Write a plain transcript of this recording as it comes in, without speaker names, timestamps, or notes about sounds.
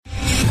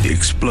the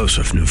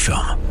explosive new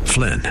film,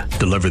 Flynn,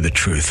 Deliver the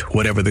Truth,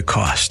 Whatever the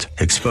Cost,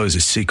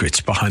 exposes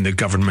secrets behind the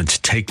government's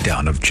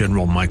takedown of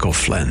General Michael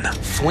Flynn.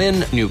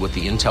 Flynn knew what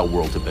the intel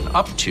world had been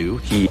up to.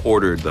 He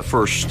ordered the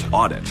first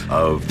audit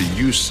of the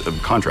use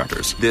of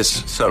contractors.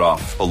 This set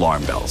off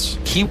alarm bells.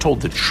 He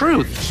told the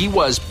truth. He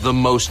was the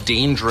most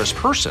dangerous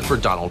person for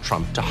Donald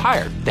Trump to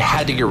hire. They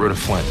had to get rid of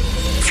Flynn.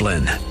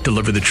 Flynn,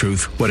 Deliver the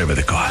Truth, Whatever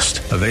the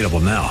Cost. Available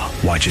now.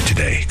 Watch it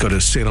today. Go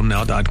to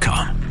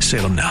salemnow.com.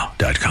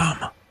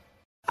 salemnow.com.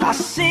 I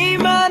see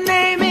my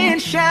name in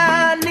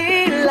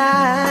shining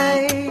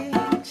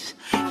lights.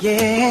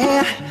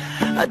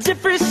 Yeah, a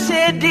different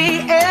city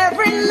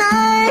every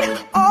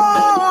night.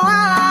 Oh,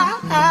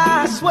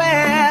 I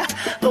swear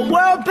the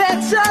world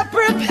better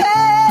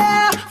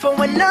prepare for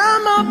when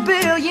I'm a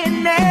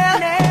billionaire.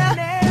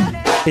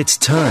 It's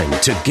time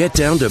to get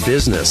down to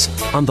business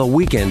on the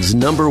weekend's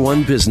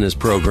 #1 business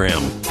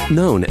program.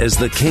 Known as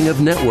the King of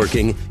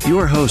Networking,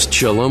 your host,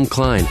 Shalom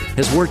Klein,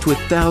 has worked with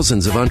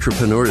thousands of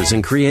entrepreneurs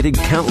and created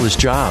countless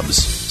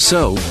jobs.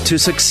 So, to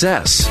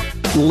success.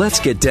 Let's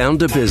get down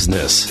to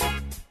business.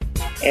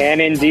 And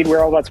indeed,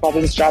 we're all about small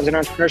business, jobs, and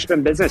entrepreneurship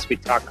and business. We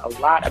talk a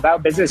lot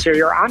about business here.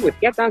 You're on with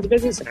Get Down to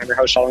Business, and I'm your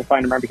host, Shalom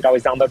Klein. Remember, you can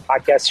always download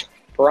podcasts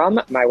from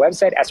my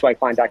website,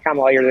 syklein.com.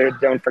 While you're there,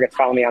 don't forget to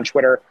follow me on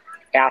Twitter,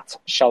 at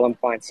Shalom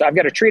Klein. So I've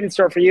got a treat in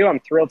store for you. I'm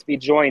thrilled to be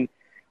joined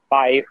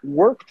by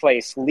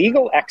workplace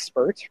legal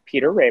expert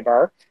Peter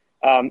Raybar,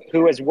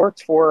 who has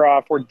worked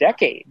for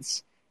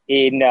decades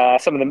in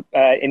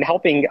in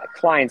helping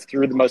clients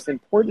through the most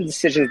important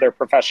decisions of their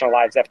professional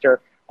lives. After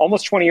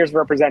almost 20 years of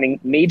representing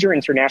major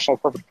international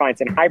corporate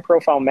clients in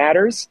high-profile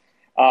matters,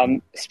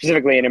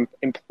 specifically in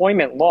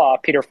employment law,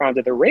 Peter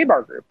founded the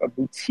Raybar Group, a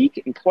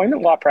boutique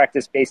employment law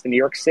practice based in New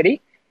York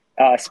City,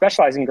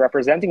 specializing in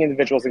representing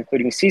individuals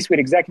including C-suite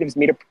executives,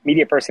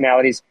 media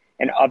personalities,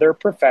 and other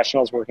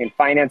professionals working in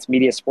finance,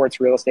 media, sports,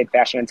 real estate,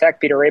 fashion, and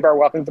tech. Peter Raybar,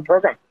 welcome to the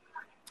program.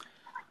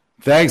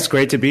 Thanks.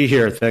 Great to be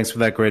here. Thanks for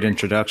that great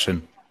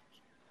introduction.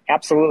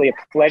 Absolutely. A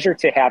pleasure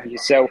to have you.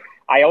 So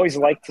I always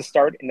like to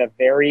start in the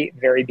very,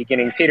 very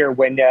beginning. Peter,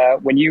 when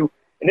you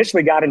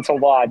initially got into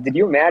law, did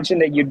you imagine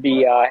that you'd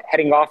be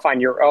heading off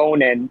on your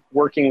own and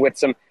working with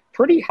some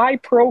pretty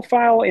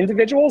high-profile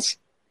individuals?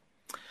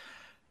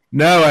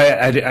 No,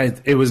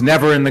 it was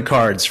never in the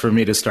cards for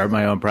me to start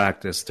my own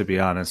practice, to be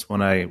honest.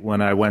 When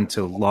I went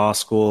to law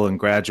school and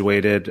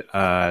graduated,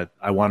 I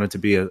wanted to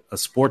be a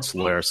sports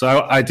lawyer.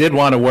 So I did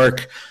want to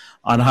work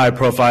on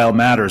high-profile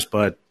matters,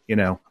 but,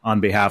 on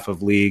behalf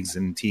of leagues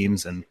and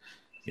teams. And,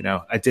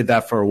 I did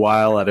that for a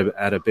while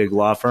at a big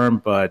law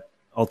firm, but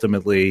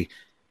ultimately,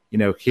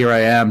 here I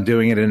am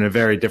doing it in a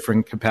very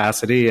different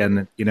capacity.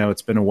 And,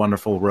 it's been a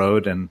wonderful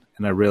road, and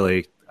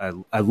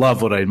I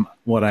love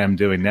what I am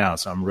doing now,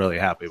 so I'm really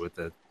happy with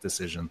the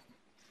decision.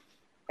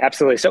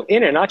 Absolutely. So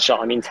in a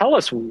nutshell, tell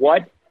us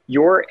what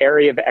your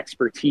area of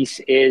expertise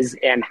is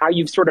and how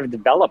you've sort of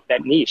developed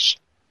that niche.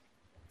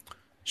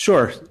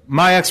 Sure.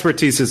 My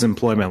expertise is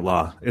employment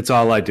law. It's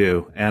all I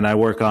do, and I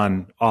work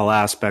on all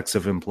aspects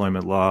of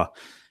employment law,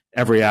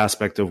 every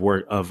aspect of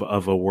work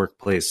of a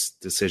workplace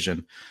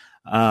decision.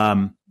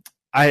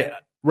 I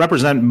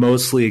represent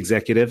mostly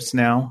executives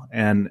now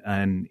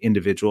and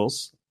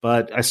individuals.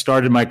 But I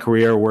started my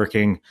career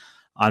working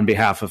on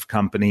behalf of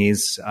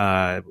companies,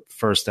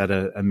 first at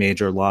a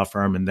major law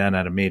firm and then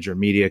at a major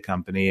media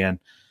company. And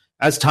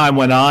as time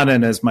went on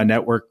and as my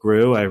network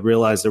grew, I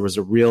realized there was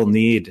a real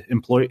need.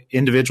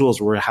 Individuals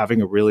were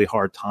having a really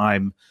hard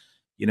time,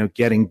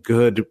 getting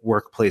good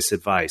workplace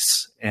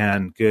advice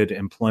and good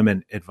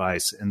employment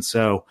advice. And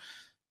so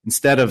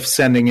instead of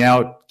sending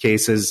out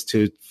cases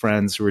to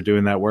friends who were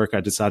doing that work, I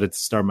decided to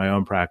start my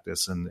own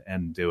practice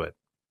and do it.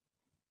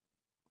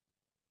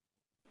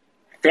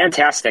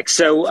 Fantastic.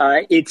 So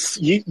it's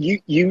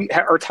you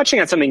are touching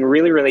on something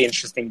really, really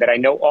interesting that I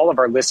know all of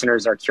our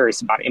listeners are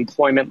curious about: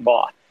 employment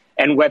law.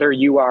 And whether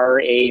you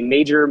are a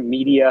major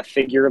media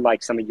figure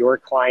like some of your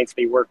clients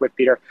that you work with,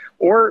 Peter,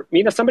 or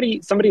somebody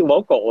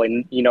local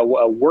and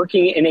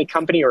working in a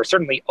company or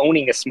certainly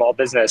owning a small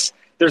business,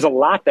 there's a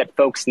lot that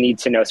folks need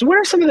to know. So what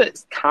are some of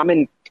the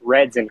common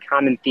threads and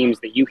common themes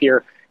that you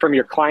hear from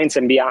your clients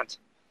and beyond?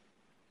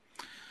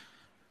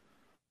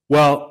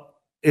 Well,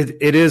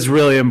 it is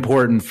really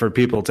important for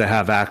people to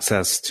have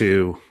access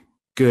to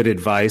good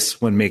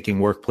advice when making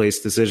workplace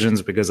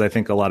decisions, because I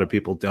think a lot of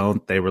people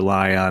don't. They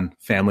rely on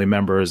family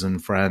members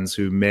and friends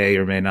who may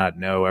or may not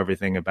know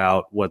everything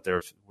about what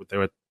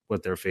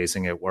they're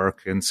facing at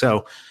work. And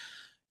so,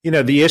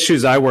 the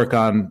issues I work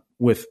on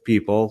with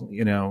people,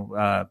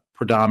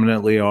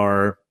 predominantly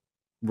are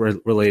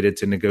related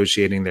to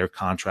negotiating their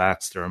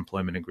contracts, their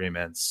employment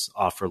agreements,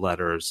 offer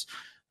letters,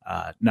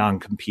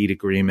 non-compete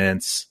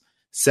agreements,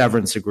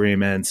 severance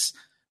agreements.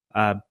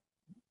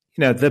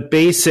 The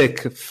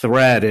basic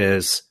thread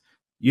is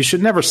you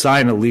should never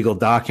sign a legal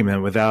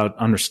document without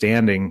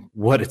understanding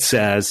what it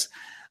says.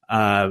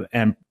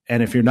 And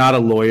if you're not a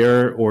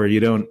lawyer or you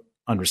don't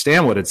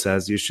understand what it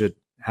says, you should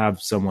have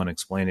someone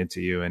explain it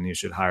to you, and you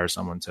should hire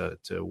someone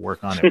to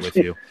work on it with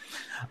you.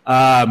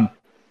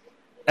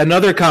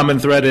 Another common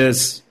thread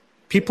is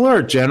people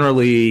are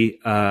generally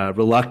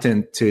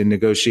reluctant to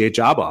negotiate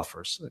job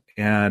offers,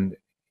 and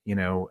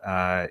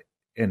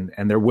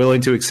and they're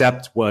willing to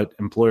accept what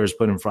employers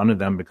put in front of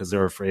them because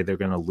they're afraid they're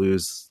going to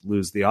lose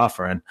the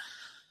offer. And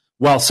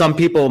while some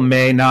people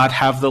may not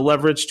have the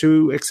leverage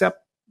to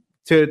accept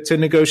to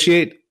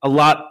negotiate, a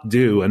lot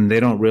do, and they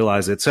don't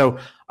realize it. So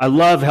I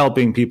love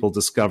helping people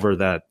discover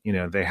that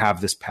they have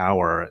this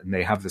power and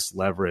they have this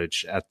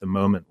leverage at the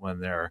moment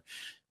when they're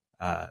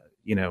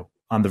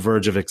on the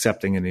verge of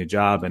accepting a new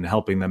job, and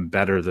helping them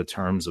better the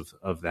terms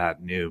of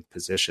that new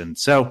position.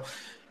 So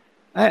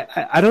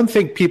I don't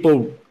think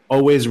people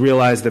always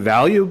realize the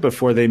value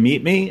before they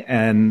meet me,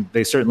 and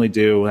they certainly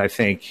do. I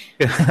think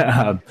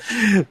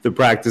the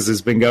practice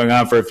has been going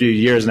on for a few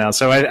years now.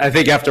 So I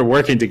think after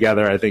working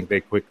together, I think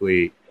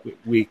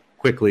we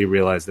quickly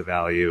realize the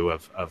value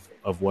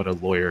of what a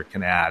lawyer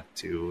can add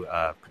to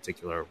a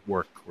particular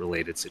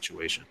work-related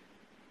situation.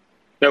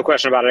 No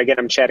question about it. Again,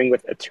 I'm chatting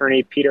with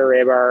attorney Peter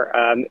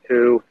Rabar,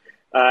 who,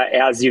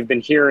 as you've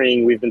been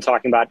hearing, we've been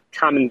talking about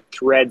common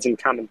threads and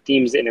common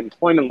themes in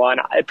employment law.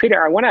 And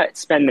Peter, I want to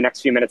spend the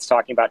next few minutes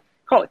talking about,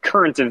 call it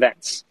current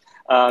events.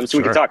 So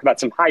we can talk about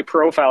some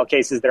high-profile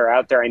cases that are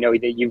out there. I know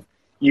that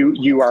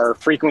you are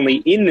frequently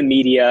in the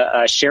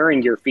media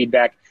sharing your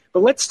feedback.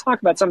 But let's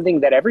talk about something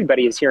that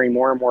everybody is hearing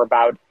more and more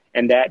about,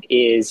 and that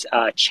is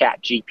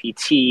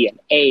ChatGPT and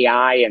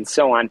AI and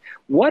so on.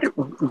 What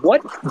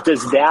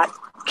does that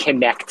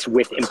connect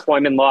with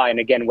employment law? And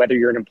again, whether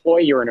you're an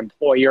employee or an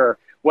employer,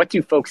 what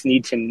do folks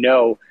need to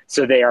know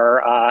so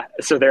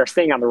they're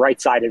staying on the right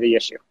side of the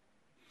issue?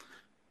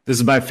 This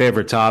is my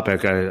favorite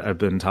topic. I've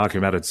been talking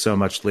about it so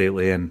much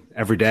lately, and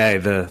every day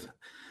the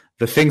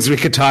things we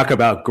could talk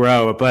about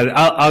grow. But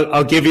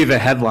I'll give you the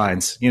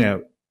headlines.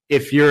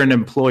 If you're an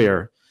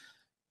employer,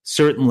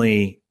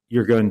 certainly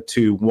you're going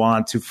to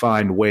want to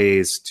find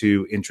ways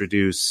to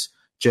introduce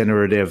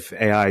generative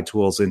AI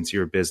tools into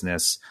your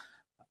business.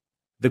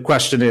 The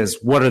question is,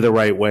 what are the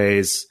right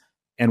ways,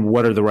 and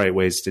what are the right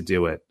ways to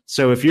do it?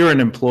 So if you're an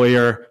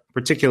employer,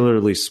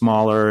 particularly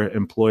smaller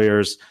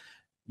employers,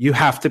 you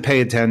have to pay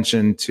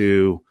attention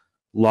to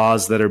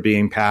laws that are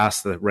being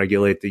passed that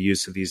regulate the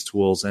use of these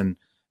tools. And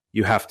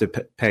you have to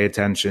pay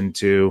attention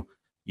to,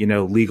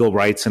 legal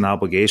rights and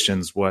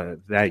obligations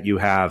that you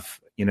have,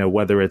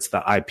 whether it's the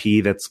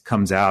IP that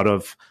comes out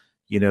of,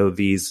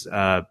 these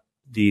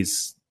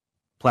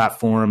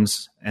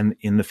platforms and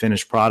in the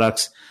finished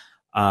products,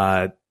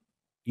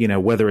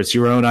 whether it's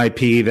your own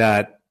IP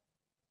that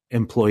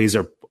employees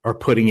are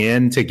putting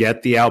in to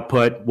get the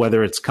output,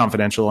 whether it's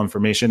confidential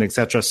information, et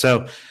cetera.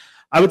 So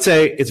I would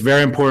say it's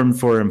very important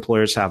for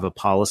employers to have a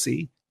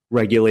policy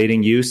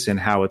regulating use and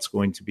how it's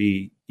going to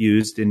be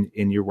used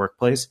in your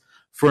workplace.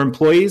 For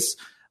employees,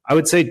 I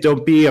would say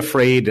don't be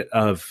afraid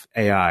of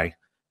AI.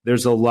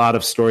 There's a lot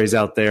of stories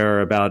out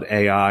there about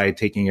AI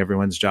taking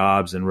everyone's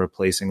jobs and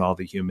replacing all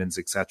the humans,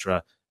 et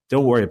cetera.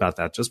 Don't worry about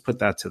that. Just put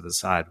that to the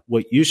side.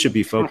 What you should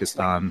be focused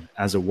on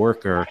as a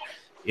worker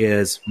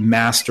is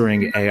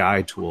mastering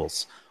AI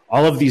tools.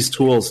 All of these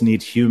tools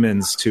need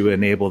humans to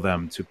enable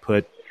them, to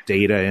put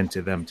data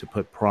into them, to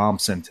put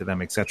prompts into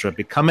them, et cetera.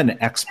 Become an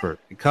expert.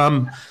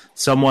 Become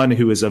someone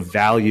who is of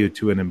value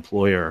to an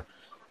employer.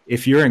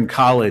 If you're in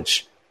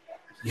college,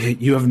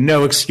 you have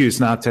no excuse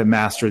not to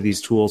master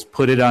these tools.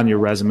 Put it on your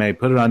resume,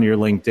 put it on your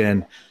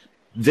LinkedIn.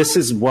 This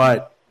is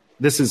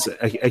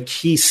a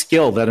key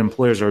skill that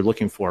employers are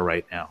looking for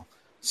right now.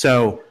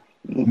 So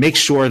make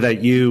sure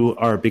that you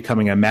are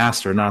becoming a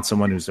master, not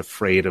someone who's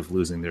afraid of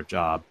losing their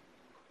job.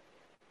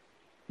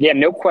 Yeah,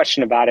 no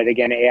question about it.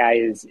 Again, AI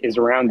is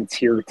around. It's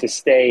here to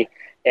stay.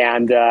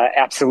 And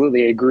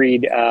absolutely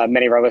agreed.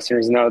 Many of our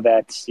listeners know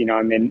that,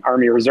 I'm an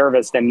Army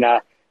reservist, and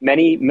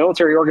many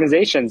military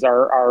organizations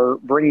are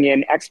bringing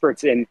in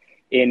experts in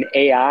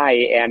AI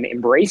and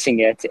embracing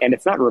it. And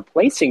it's not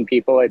replacing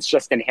people. It's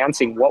just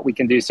enhancing what we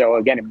can do. So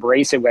again,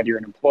 embrace it, whether you're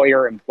an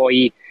employer,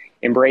 employee,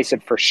 embrace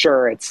it for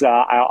sure. It's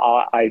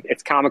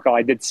comical.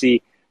 I did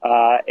see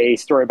a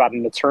story about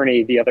an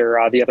attorney the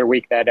other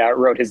week that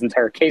wrote his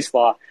entire case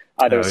law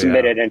that was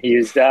submitted, and he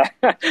used AI.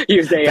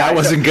 That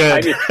wasn't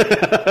good.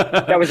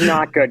 That was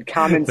not good.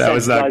 Common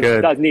sense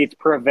does need to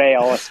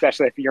prevail,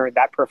 especially if you're in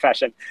that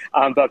profession.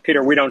 But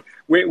Peter, we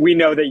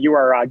know that you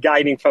are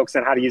guiding folks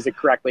on how to use it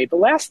correctly. The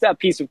last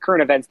piece of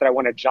current events that I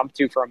want to jump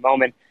to for a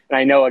moment, and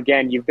I know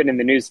again you've been in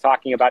the news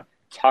talking about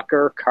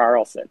Tucker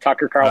Carlson.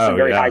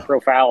 Very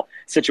high-profile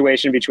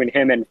situation between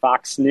him and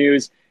Fox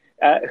News.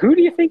 Who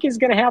do you think is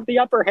going to have the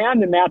upper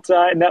hand in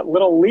that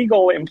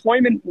little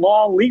employment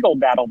law legal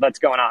battle that's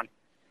going on?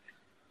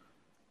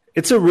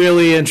 It's a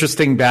really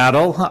interesting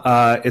battle.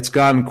 It's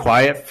gone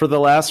quiet for the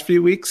last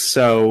few weeks,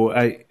 so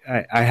I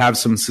have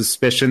some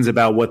suspicions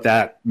about what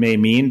that may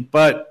mean.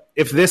 But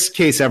if this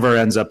case ever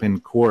ends up in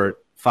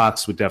court,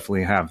 Fox would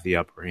definitely have the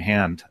upper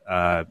hand.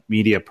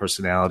 Media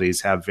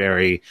personalities have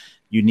very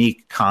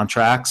unique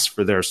contracts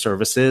for their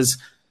services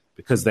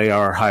because they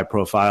are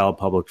high-profile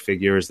public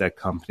figures that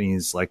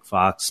companies like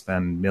Fox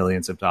spend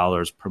millions of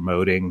dollars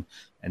promoting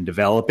and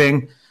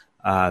developing.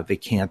 They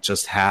can't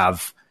just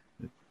have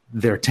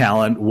their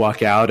talent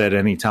walk out at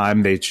any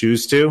time they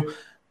choose to.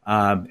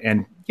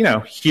 And,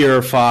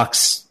 here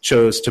Fox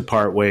chose to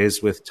part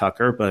ways with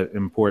Tucker, but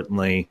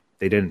importantly,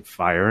 they didn't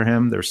fire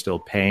him. They're still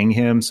paying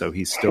him. So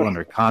he's still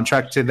under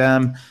contract to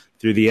them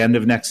through the end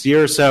of next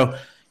year. So,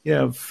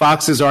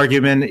 Fox's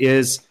argument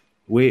is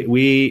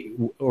we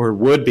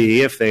would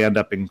be if they end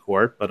up in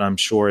court, but I'm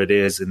sure it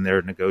is in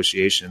their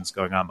negotiations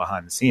going on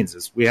behind the scenes,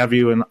 is we have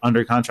you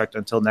under contract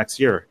until next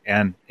year.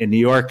 And in New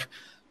York,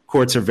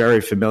 courts are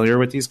very familiar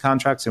with these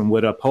contracts and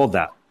would uphold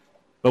that.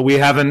 But we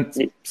haven't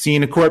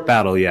seen a court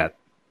battle yet.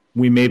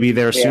 We may be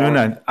there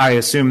soon. I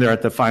assume they're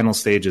at the final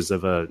stages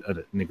of a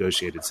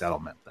negotiated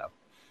settlement, though.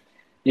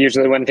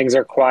 Usually when things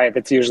are quiet,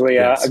 that's usually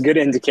a good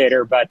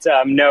indicator. But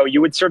no,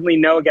 you would certainly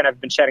know. Again, I've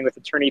been chatting with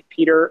attorney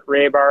Peter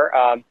Rehbar,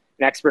 an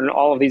expert in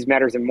all of these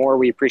matters and more.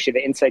 We appreciate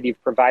the insight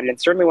you've provided, and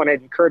certainly want to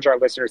encourage our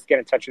listeners to get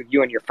in touch with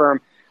you and your firm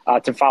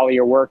to follow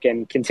your work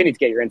and continue to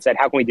get your insight.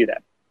 How can we do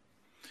that?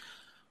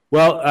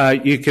 Well,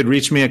 you could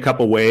reach me a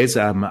couple ways.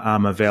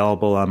 I'm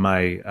available on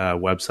my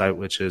website,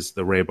 which is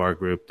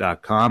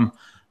therehbargroup.com.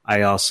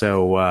 I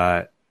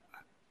also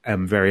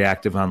am very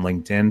active on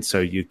LinkedIn, so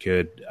you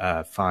could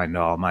find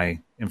all my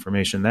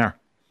information there.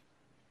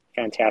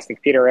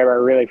 Fantastic. Peter Rehbar,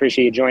 I really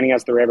appreciate you joining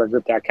us,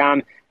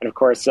 therehbargroup.com. And of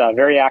course,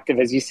 very active,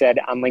 as you said,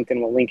 on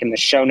LinkedIn. We'll link in the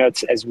show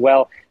notes as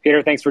well.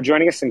 Peter, thanks for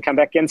joining us, and come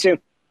back again soon.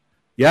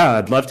 Yeah,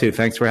 I'd love to.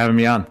 Thanks for having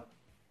me on.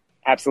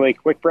 Absolutely.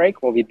 Quick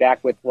break. We'll be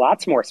back with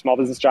lots more small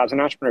business jobs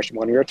and entrepreneurship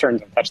when we return.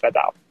 Don't touch that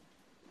dial.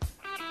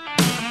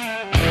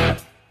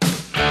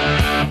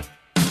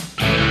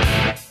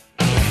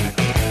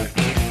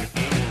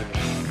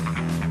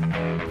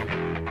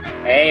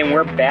 Hey, and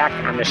we're back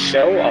on the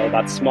show all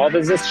about small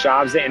business,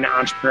 jobs, and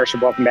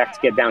entrepreneurship. Welcome back to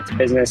Get Down to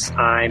Business.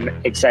 I'm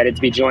excited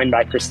to be joined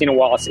by Christina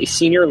Wallace, a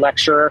senior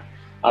lecturer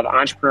of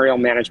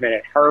entrepreneurial management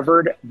at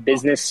Harvard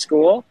Business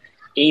School,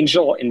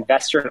 angel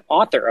investor and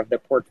author of The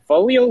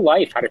Portfolio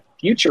Life, How to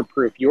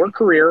Future-Proof Your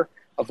Career,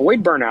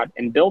 Avoid Burnout,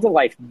 and Build a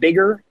Life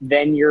Bigger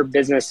Than Your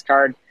Business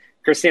Card.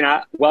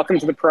 Christina, welcome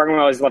to the program.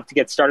 I always love to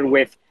get started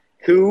with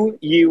who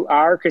you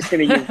are.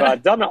 Christina,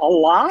 you've done a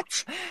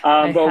lot,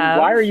 but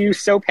why are you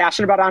so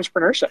passionate about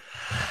entrepreneurship?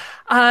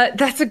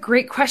 That's a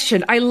great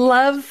question. I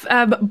love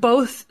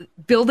both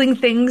building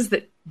things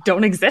that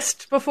don't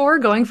exist before,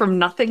 going from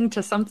nothing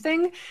to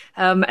something,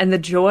 and the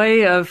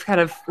joy of kind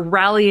of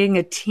rallying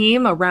a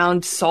team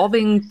around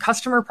solving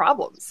customer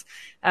problems.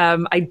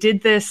 I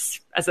did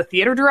this as a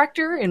theater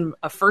director in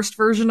a first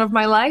version of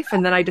my life,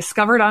 and then I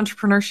discovered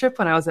entrepreneurship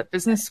when I was at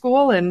business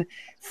school and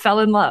fell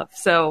in love.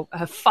 So I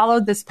have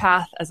followed this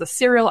path as a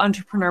serial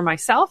entrepreneur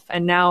myself,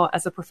 and now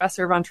as a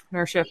professor of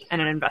entrepreneurship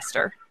and an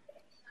investor.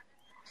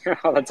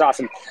 Oh, that's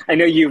awesome. I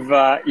know you've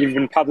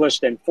been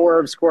published in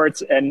Forbes,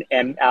 Quartz, and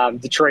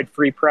Detroit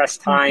Free Press,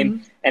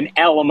 Time, and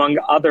Elle, among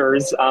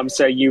others.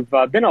 So you've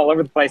been all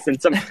over the place,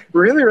 and some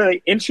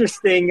really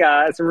interesting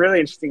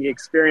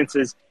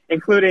experiences,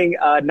 including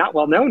not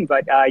well known,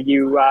 but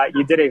you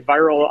did a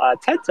viral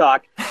TED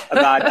Talk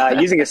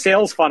about using a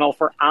sales funnel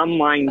for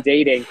online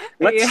dating.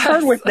 Let's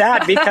start with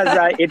that,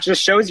 because it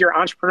just shows your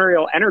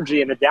entrepreneurial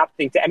energy and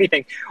adapting to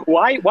anything.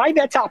 Why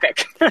that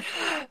topic?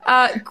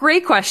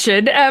 Great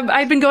question.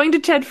 I've been going to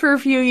TED for a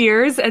few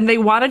years, and they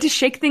wanted to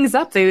shake things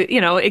up.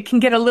 It can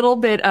get a little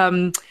bit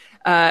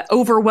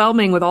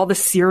overwhelming with all the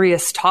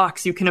serious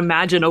talks. You can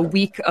imagine a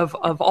week of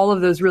all of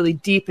those really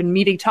deep and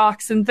meaty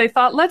talks. And they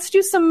thought, let's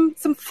do some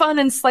fun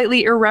and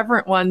slightly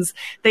irreverent ones.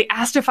 They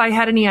asked if I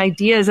had any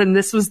ideas, and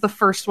this was the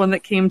first one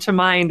that came to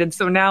mind. And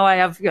so now I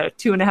have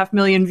 2.5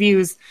 million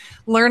views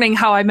learning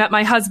how I met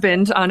my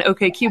husband on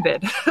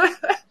OkCupid.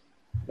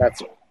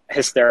 That's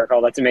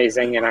hysterical. That's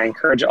amazing. And I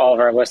encourage all of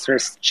our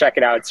listeners to check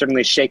it out.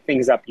 Certainly shake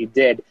things up. You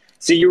did.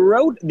 So you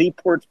wrote The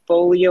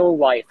Portfolio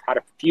Life, How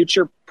to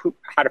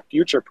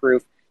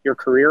Future-Proof Your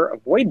Career,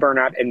 Avoid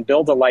Burnout, and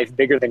Build a Life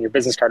Bigger Than Your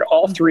Business Card.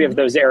 All three of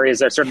those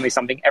areas are certainly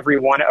something every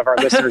one of our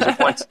listeners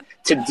wants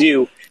to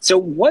do. So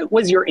what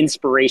was your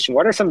inspiration?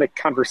 What are some of the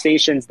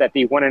conversations that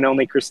the one and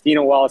only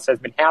Christina Wallace has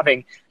been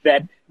having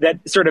that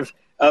sort of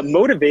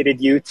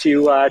motivated you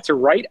to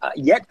write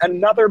yet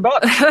another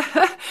book?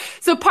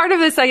 So part of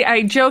this,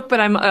 I joke, but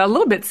I'm a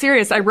little bit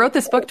serious. I wrote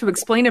this book to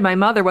explain to my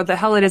mother what the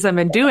hell it is I've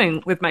been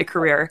doing with my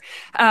career.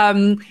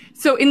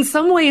 So in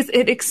some ways,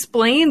 it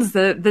explains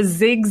the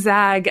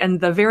zigzag and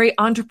the very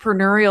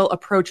entrepreneurial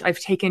approach I've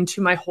taken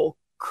to my whole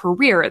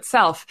career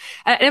itself.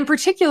 In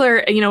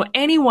particular,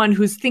 anyone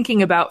who's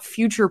thinking about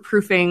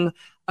future-proofing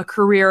a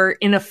career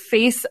in a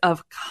face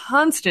of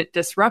constant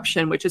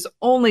disruption, which is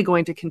only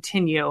going to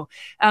continue,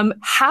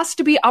 has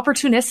to be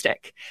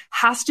opportunistic,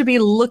 has to be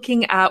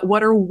looking at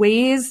what are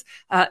ways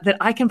that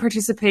I can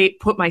participate,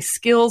 put my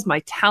skills,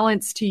 my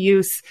talents to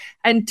use,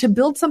 and to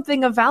build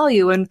something of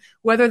value. And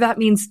whether that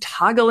means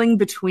toggling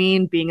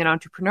between being an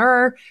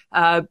entrepreneur,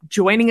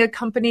 joining a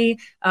company,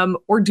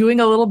 or doing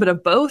a little bit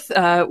of both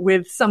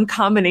with some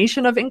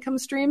combination of income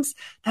streams,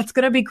 that's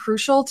going to be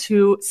crucial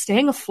to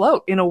staying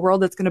afloat in a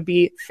world that's going to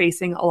be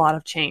facing a lot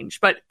of change.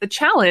 But the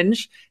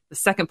challenge, the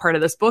second part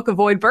of this book,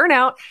 Avoid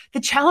Burnout,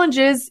 the challenge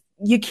is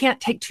you can't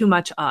take too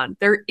much on.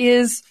 There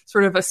is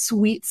sort of a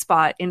sweet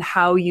spot in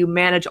how you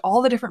manage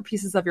all the different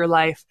pieces of your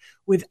life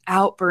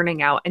without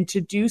burning out, and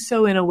to do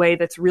so in a way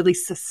that's really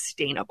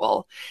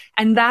sustainable.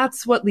 And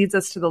that's what leads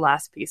us to the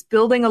last piece,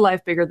 building a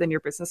life bigger than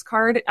your business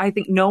card. I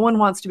think no one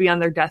wants to be on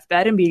their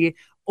deathbed and be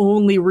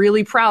only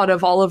really proud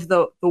of all of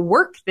the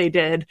work they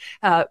did,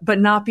 but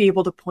not be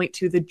able to point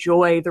to the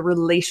joy, the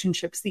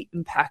relationships, the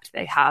impact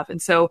they have.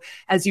 And so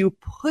as you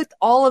put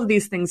all of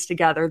these things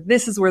together,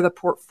 this is where the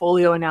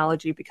portfolio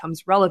analogy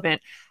becomes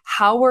relevant.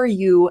 How are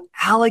you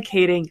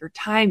allocating your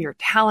time, your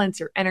talents,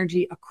 your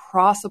energy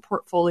across a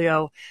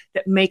portfolio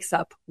that makes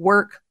up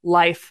work,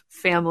 life,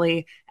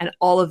 family, and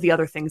all of the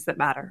other things that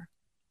matter?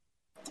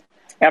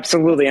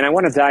 Absolutely. And I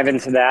want to dive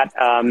into that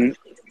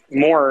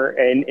more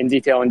in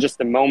detail in just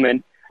a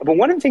moment. But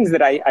one of the things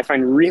that I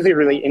find really,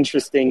 really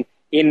interesting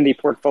in the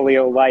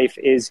portfolio life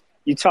is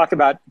you talk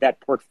about that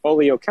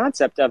portfolio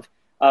concept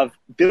of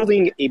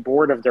building a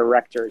board of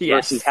directors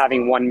versus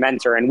having one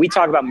mentor. And we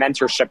talk about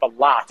mentorship a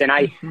lot, and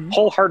I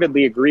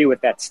wholeheartedly agree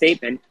with that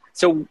statement.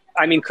 So,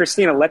 I mean,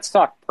 Christina, let's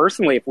talk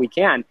personally if we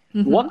can.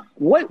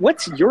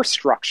 What's your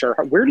structure?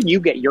 Where do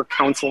you get your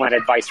counsel and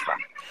advice from?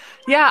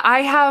 Yeah, I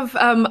have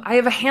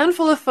a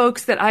handful of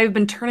folks that I've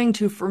been turning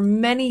to for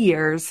many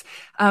years,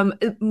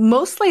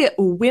 mostly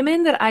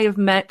women that I have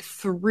met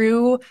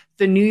through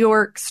the New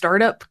York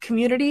startup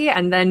community,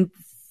 and then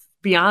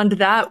beyond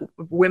that,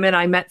 women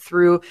I met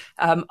through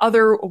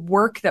other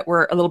work that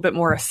were a little bit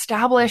more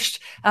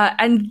established.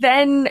 And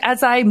then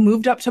as I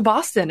moved up to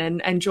Boston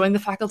and joined the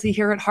faculty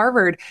here at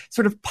Harvard,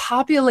 sort of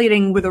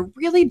populating with a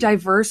really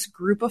diverse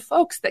group of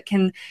folks that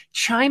can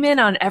chime in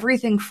on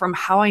everything from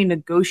how I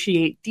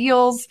negotiate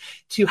deals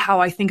to how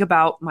I think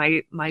about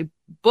my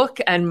book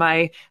and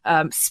my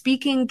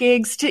speaking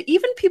gigs, to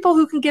even people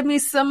who can give me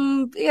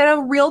some,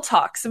 real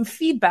talk, some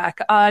feedback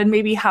on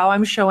maybe how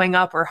I'm showing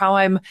up or how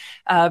I'm,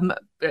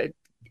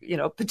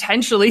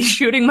 potentially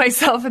shooting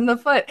myself in the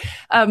foot,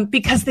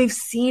 because they've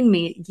seen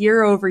me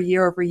year over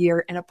year over year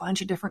in a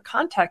bunch of different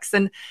contexts.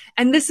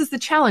 And this is the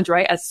challenge,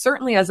 right?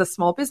 Certainly as a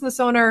small business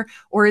owner,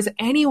 or as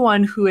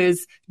anyone who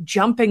is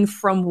jumping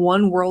from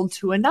one world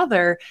to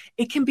another,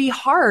 it can be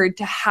hard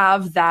to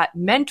have that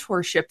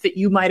mentorship that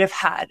you might have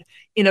had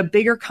in a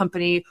bigger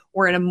company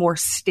or in a more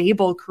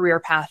stable career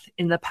path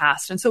in the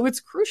past. And so it's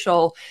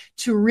crucial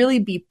to really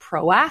be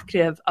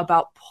proactive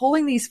about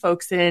pulling these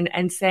folks in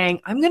and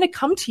saying, I'm going to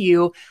come to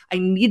you. I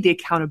need the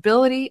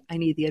accountability. I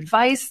need the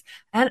advice,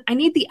 and I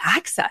need the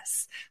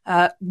access.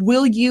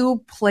 Will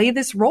you play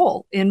this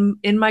role in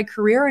my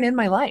career and in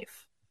my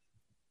life?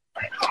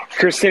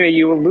 Christina,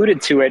 you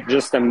alluded to it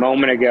just a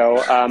moment ago.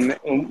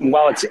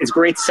 While it's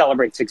great to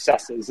celebrate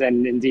successes,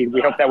 and indeed we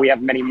hope that we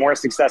have many more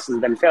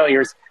successes than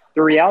failures,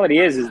 the reality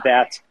is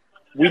that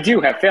we do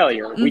have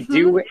failure. We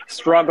do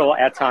struggle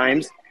at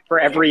times. For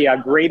every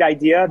great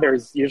idea,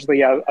 there's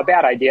usually a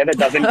bad idea that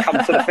doesn't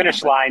come to the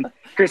finish line.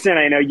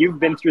 Christina, I know you've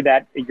been through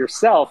that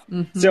yourself.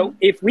 So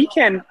if we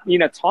can,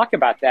 talk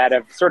about that,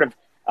 of sort of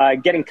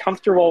getting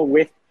comfortable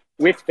with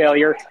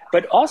failure,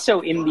 but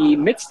also in the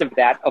midst of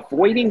that,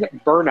 avoiding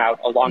burnout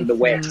along the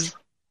way.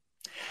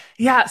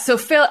 Yeah. So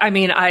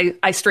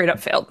I straight up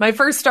failed. My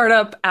first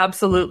startup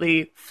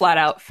absolutely flat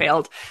out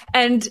failed.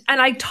 And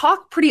I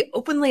talk pretty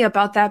openly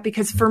about that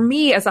because for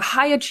me as a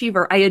high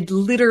achiever, I had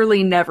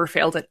literally never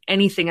failed at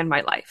anything in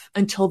my life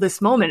until this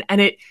moment.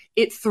 And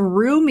it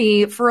threw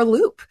me for a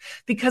loop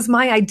because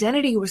my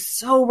identity was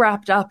so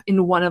wrapped up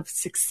in one of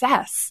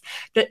success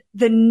that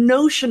the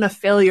notion of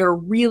failure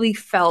really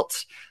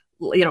felt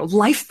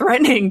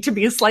life-threatening, to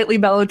be slightly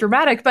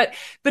melodramatic. But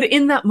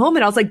in that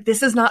moment, I was like,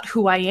 this is not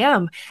who I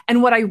am.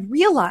 And what I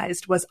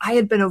realized was I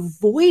had been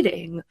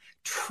avoiding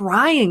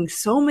trying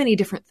so many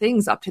different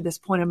things up to this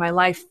point in my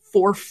life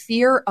for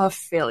fear of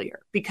failure,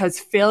 because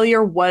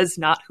failure was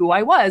not who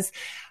I was.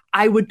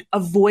 I would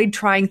avoid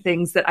trying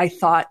things that I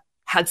thought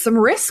had some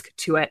risk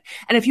to it.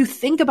 And if you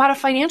think about a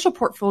financial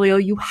portfolio,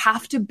 you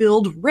have to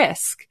build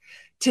risk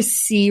to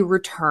see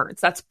returns.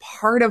 That's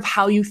part of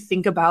how you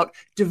think about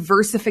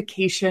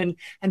diversification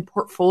and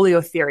portfolio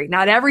theory.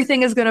 Not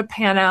everything is going to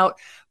pan out,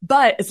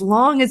 but as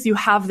long as you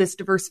have this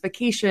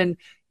diversification,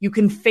 you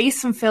can face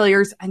some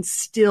failures and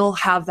still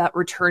have that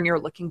return you're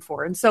looking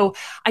for. And so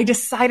I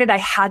decided I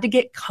had to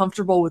get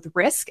comfortable with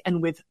risk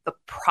and with the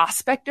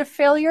prospect of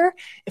failure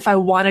if I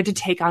wanted to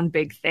take on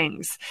big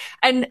things.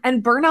 And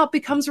burnout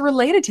becomes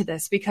related to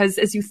this because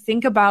as you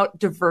think about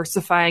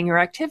diversifying your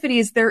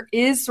activities, there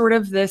is sort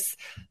of this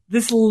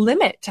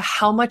limit to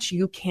how much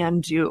you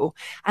can do.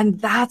 And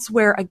that's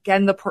where,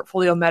 again, the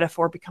portfolio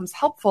metaphor becomes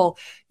helpful.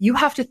 You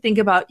have to think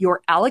about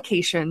your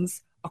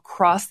allocations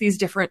across these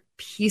different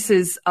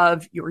pieces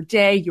of your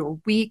day, your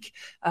week,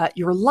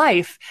 your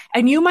life.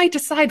 And you might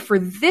decide for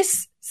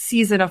this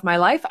season of my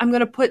life, I'm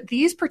going to put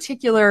these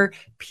particular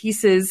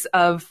pieces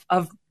of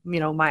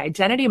my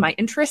identity, my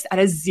interest at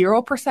a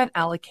 0%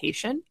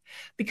 allocation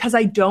because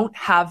I don't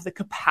have the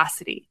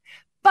capacity.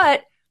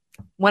 But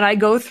when I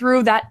go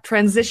through that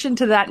transition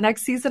to that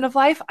next season of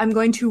life, I'm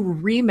going to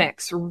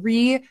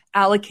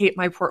reallocate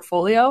my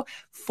portfolio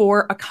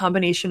for a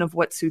combination of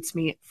what suits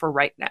me for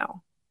right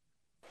now.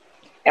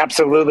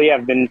 Absolutely.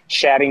 I've been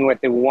chatting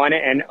with the one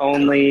and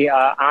only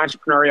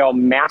entrepreneurial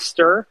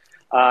master,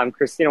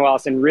 Christina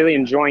Wellison, really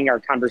enjoying our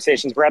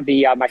conversations. We're at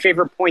the my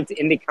favorite point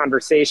in the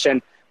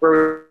conversation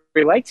where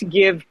we like to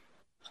give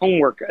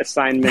homework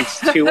assignments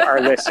to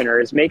our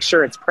listeners. Make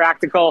sure it's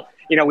practical.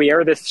 You know, we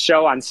air this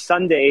show on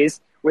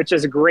Sundays, which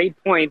is a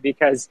great point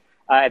because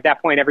at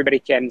that point, everybody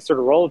can sort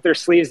of roll up their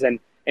sleeves and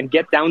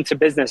get down to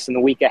business in the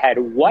week ahead.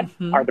 What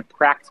are the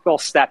practical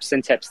steps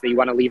and tips that you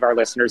want to leave our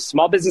listeners,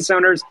 small business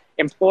owners,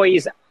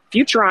 employees,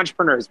 future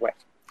entrepreneurs with?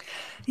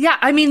 Yeah,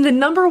 I mean, the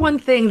number one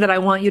thing that I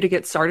want you to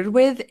get started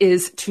with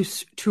is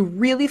to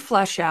really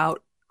flesh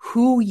out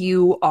who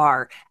you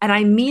are. And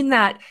I mean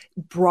that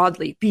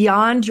broadly,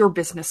 beyond your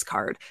business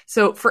card.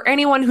 So for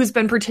anyone who's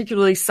been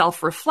particularly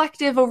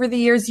self-reflective over the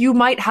years, you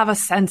might have a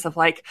sense of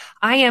like,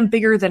 I am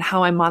bigger than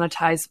how I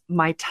monetize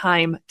my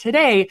time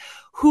today.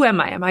 Who am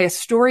I? Am I a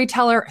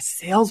storyteller, a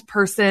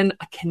salesperson,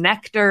 a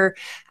connector?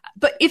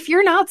 But if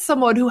you're not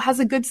someone who has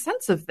a good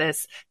sense of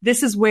this,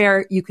 this is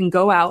where you can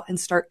go out and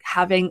start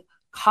having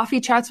coffee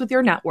chats with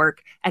your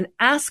network and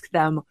ask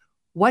them,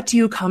 what do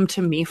you come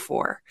to me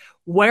for?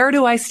 Where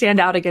do I stand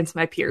out against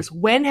my peers?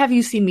 When have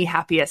you seen me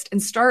happiest?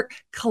 And start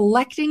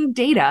collecting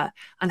data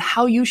on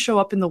how you show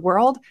up in the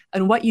world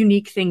and what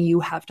unique thing you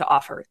have to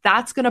offer.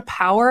 That's going to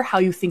power how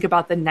you think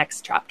about the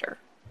next chapter.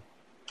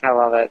 I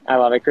love it. I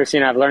love it.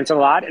 Christina, I've learned a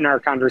lot in our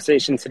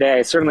conversation today.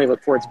 I certainly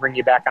look forward to bringing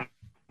you back on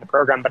the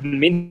program. But in the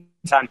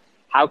meantime,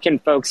 how can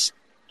folks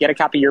get a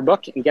copy of your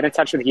book and get in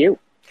touch with you?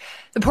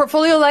 The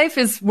Portfolio Life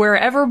is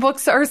wherever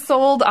books are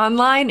sold,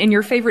 online, in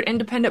your favorite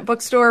independent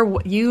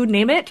bookstore, you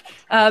name it.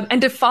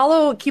 And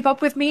to keep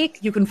up with me,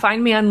 you can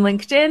find me on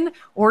LinkedIn,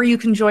 or you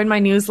can join my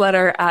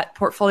newsletter at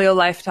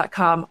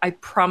portfoliolife.com. I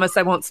promise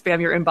I won't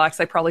spam your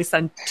inbox. I probably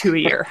send 2 a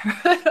year.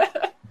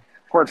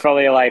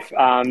 Portfolio Life.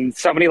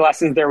 So many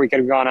lessons there. We could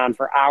have gone on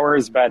for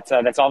hours, but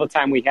that's all the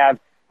time we have.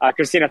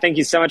 Christina, thank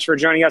you so much for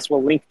joining us.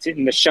 We'll link to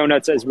in the show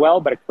notes as well,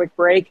 but a quick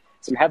break.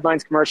 Some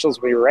headlines, commercials.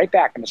 We'll be right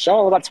back on the show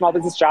all about small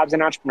business, jobs,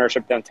 and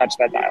entrepreneurship. Don't touch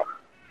that dial.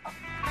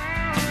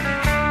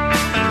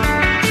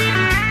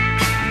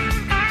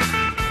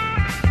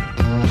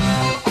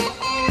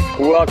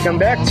 Welcome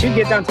back to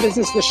Get Down to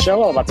Business, the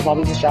show all about small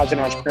business, jobs, and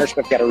entrepreneurship.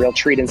 We've got a real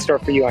treat in store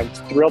for you. I'm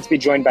thrilled to be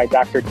joined by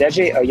Dr.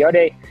 Deji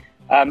Oyode,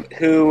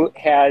 who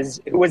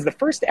was the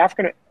first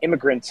African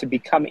immigrant to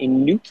become a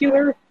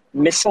nuclear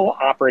missile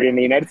operator in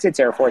the United States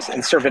Air Force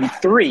and serve in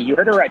 3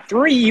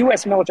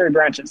 U.S. military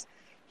branches.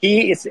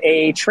 He is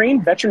a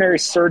trained veterinary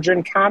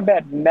surgeon,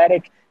 combat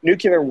medic,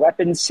 nuclear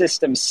weapons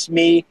system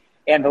SME,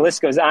 and the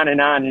list goes on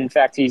and on. In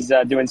fact, he's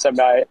doing some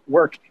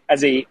work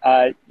as a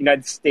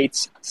United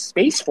States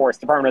Space Force,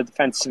 Department of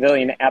Defense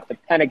civilian at the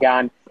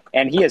Pentagon,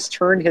 and he has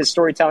turned his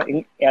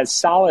storytelling as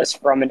solace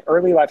from an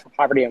early life of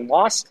poverty and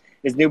loss.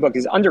 His new book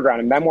is Underground,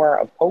 a memoir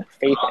of hope,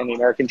 faith, and the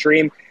American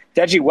dream.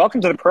 Deji,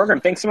 welcome to the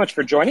program. Thanks so much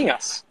for joining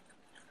us.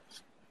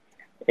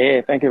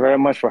 Hey, thank you very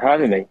much for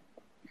having me.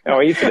 How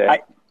are you today?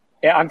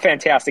 Yeah, I'm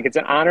fantastic. It's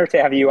an honor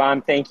to have you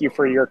on. Thank you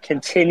for your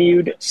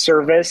continued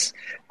service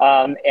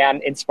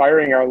and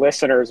inspiring our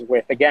listeners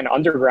with, again,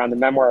 Underground, the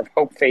memoir of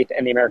hope, faith,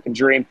 and the American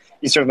dream.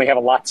 You certainly have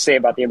a lot to say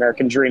about the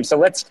American dream. So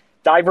let's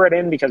dive right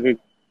in because we've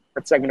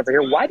got a segment over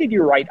here. Why did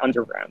you write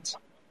Underground?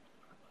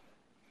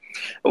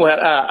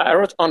 Well, I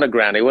wrote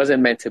Underground. It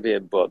wasn't meant to be a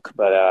book,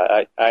 but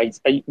I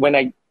when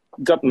I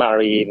got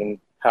married and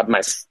had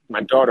my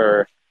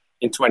daughter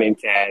in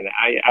 2010,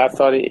 I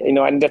thought,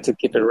 I needed to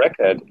keep a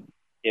record,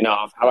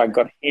 of how I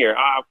got here.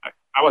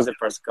 I was the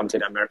first to come to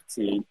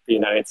the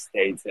United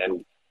States,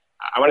 and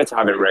I wanted to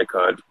have a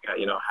record,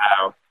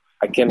 how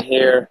I came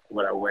here,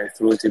 what I went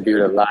through to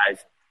build a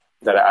life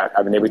that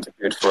I've been able to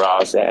build for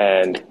us,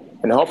 and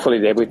hopefully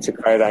be able to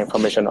carry that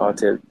information on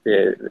to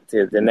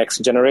the next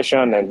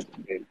generation and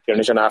the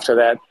generation after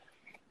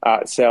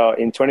that. So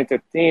in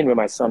 2013, when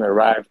my son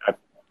arrived, I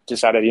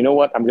decided, you know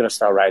what, I'm going to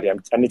start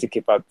writing. I need to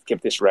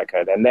keep this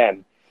record. And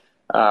then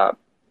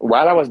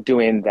while I was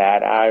doing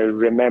that, I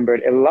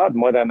remembered a lot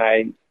more than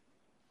I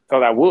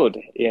thought I would.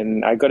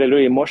 And I got a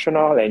little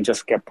emotional and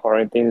just kept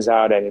pouring things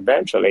out. And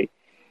eventually,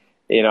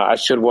 I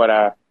showed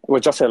it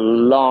was just a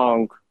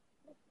long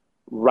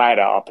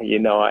write-up,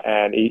 and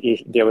I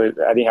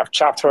didn't have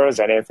chapters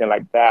and anything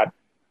like that.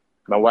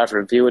 My wife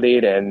reviewed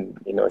it, and,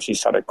 she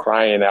started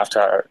crying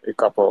after a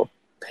couple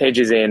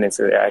pages in and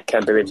said, I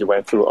can't believe you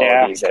went through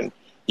all these. And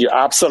you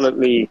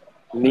absolutely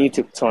need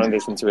to turn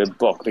this into a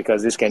book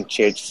because this can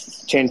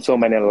change so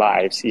many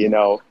lives,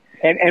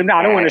 And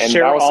I don't want to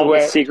share all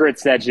the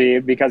secrets,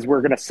 Deji, because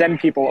we're going to send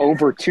people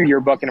over to your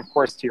book and, of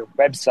course, to your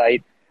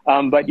website.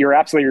 But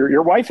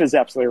your wife is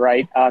absolutely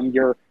right.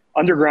 Your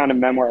Underground, a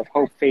memoir of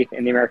hope, faith,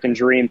 and the American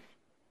dream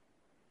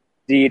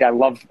indeed. I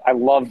love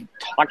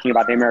talking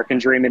about the American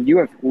dream, and you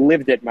have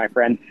lived it, my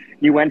friend.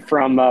 You went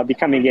from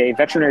becoming a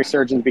veterinary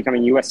surgeon to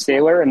becoming a U.S.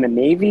 sailor in the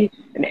Navy,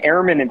 an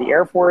airman in the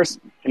Air Force,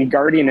 and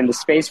guardian in the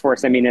Space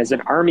Force. I mean, as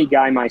an Army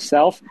guy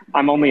myself,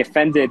 I'm only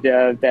offended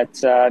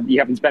that you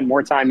haven't spent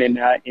more time in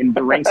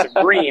the ranks of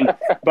Green.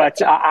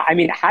 But I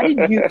mean, how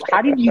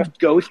did you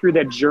go through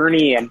that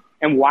journey, and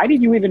why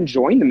did you even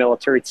join the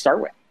military to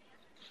start with?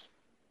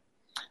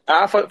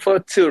 For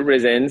two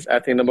reasons. I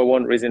think number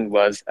one reason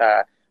was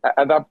at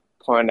that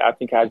point, I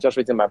think I had just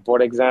written my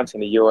board exams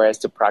in the U.S.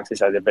 to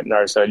practice as a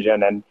veterinary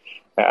surgeon and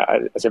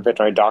as a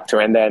veterinary doctor.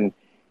 And then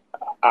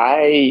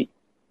I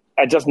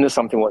just knew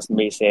something was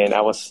missing.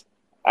 I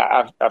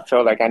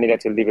felt like I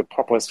needed to live a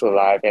purposeful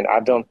life. And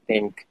I don't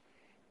think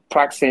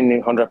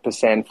practicing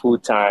 100% full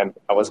time,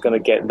 I was going to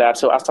get that.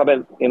 So I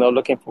started,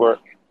 looking for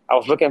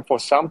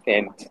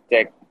something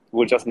that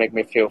would just make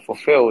me feel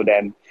fulfilled.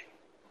 And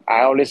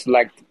I always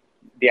liked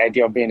the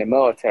idea of being in the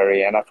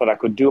military. And I thought I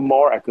could do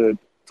more. I could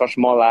touch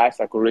more lives.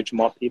 I could reach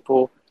more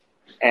people.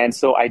 And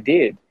so I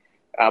did.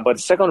 But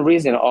the second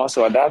reason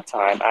also at that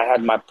time, I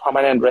had my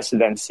permanent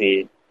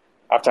residency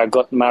after I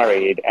got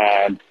married.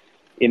 And,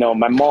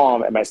 my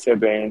mom and my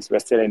siblings were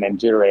still in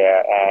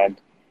Nigeria.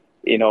 And,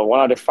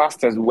 one of the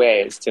fastest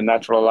ways to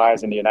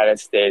naturalize in the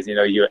United States,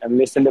 you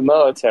enlist in the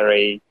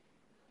military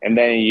and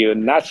then you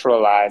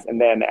naturalize.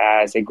 And then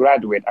as a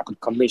graduate, I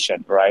could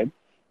commission, right,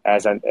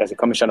 as a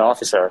commissioned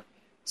officer.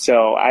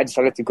 So I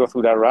decided to go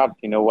through that route,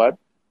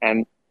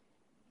 and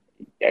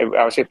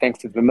I would say thanks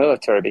to the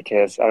military,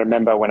 because I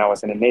remember when I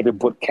was in a Navy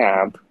boot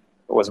camp,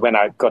 it was when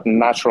I got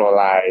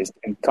naturalized,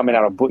 and coming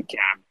out of boot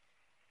camp,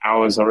 I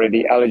was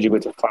already eligible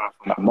to file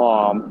for my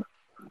mom.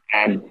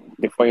 And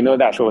before you know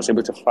that, she was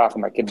able to file for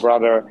my kid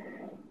brother.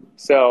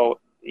 So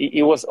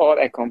it was all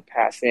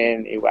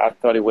encompassing. I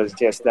thought it was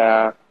just,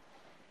 I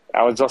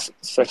was just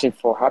searching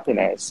for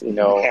happiness,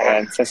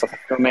 and sense of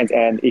fulfillment.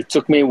 And it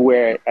took me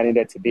where I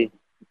needed to be.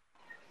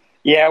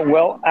 Yeah,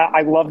 well,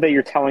 I love that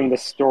you're telling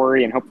this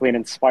story, and hopefully it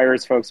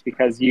inspires folks,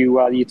 because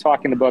you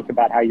talk in the book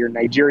about how your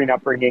Nigerian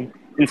upbringing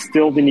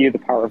instilled in you the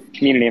power of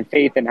community and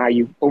faith, and how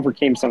you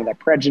overcame some of that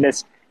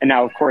prejudice. And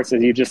now, of course,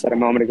 as you just said a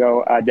moment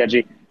ago,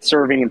 Deji,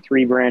 serving in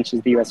 3 branches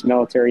of the U.S.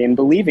 military and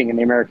believing in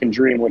the American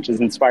dream, which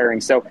is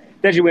inspiring. So,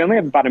 Deji, we only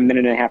have about a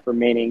minute and a half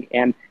remaining,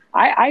 and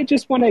I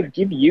just want to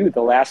give you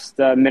the last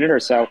minute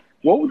or so.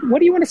 What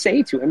do you want to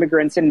say to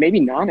immigrants and maybe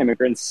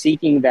non-immigrants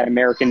seeking that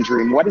American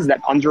dream? What is that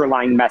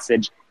underlying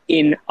message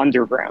in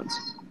Underground?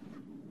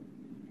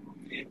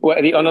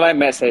 Well, the underlying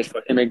message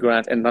for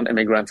immigrants and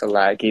non-immigrants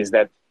alike is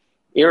that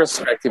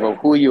irrespective of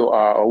who you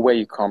are or where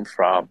you come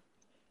from,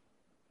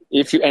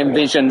 if you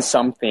envision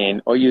something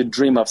or you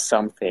dream of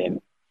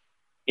something,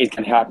 it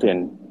can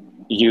happen.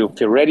 If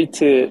you're ready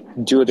to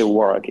do the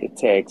work it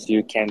takes,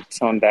 you can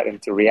turn that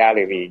into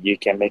reality. You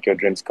can make your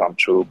dreams come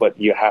true, but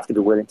you have to be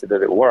willing to do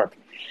the work.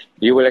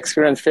 You will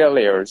experience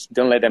failures.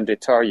 Don't let them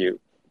deter you.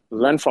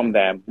 Learn from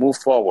them, move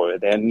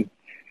forward, and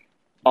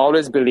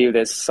always believe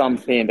there's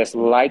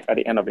light at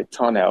the end of the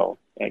tunnel,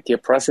 and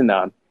keep pressing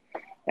on.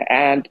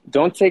 And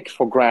don't take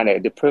for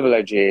granted the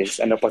privileges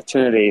and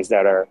opportunities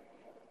that are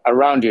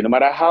around you, no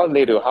matter how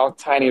little, how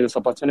tiny those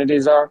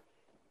opportunities are.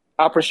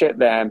 Appreciate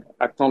them,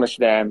 acknowledge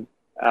them,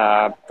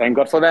 thank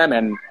God for them,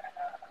 and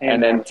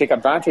then take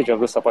advantage of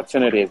those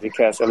opportunities,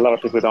 because a lot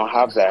of people don't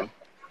have them.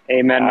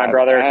 Amen, my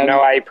brother. No,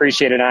 I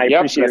appreciate it. And I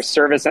appreciate your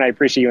service, and I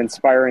appreciate you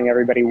inspiring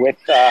everybody with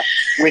the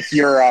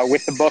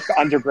book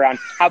Underground.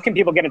 How can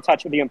people get in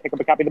touch with you and pick up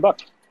a copy of the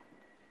book?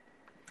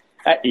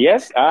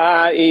 Yes,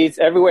 it's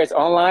everywhere. It's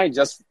online.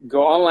 Just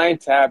go online,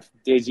 tap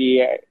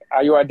Deji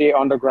Ayoade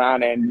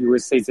Underground, and you will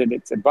see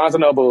it's at Barnes &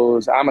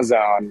 Nobles,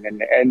 Amazon,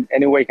 and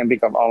anywhere you can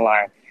pick up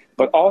online.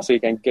 But also you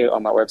can get it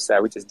on my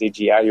website, which is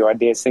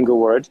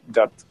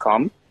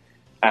dejiayoade.com.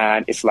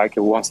 And it's like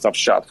a one-stop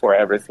shop for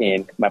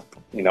everything, my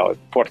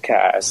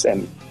podcasts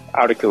and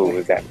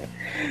articles and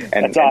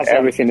awesome.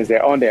 Everything is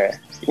there on there.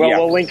 Well,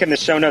 we'll link in the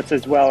show notes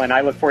as well, and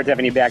I look forward to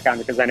having you back on,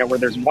 because I know where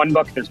there's one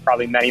book, there's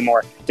probably many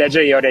more.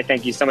 Deji Ayoade,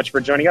 thank you so much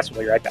for joining us.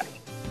 We'll be right back.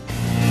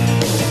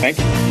 Thank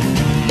you.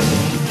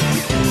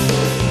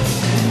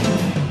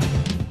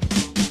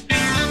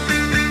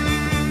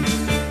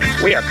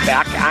 We are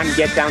back on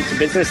Get Down to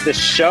Business, the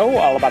show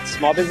all about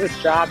small business,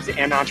 jobs,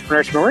 and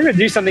entrepreneurship. And we're going to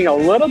do something a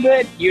little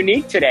bit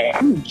unique today.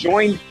 I'm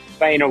joined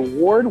by an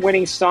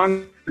award-winning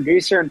song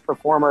producer and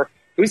performer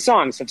whose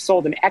songs have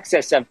sold in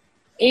excess of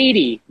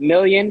 80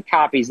 million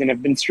copies and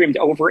have been streamed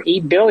over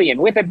 8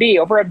 billion, with a B,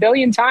 over 1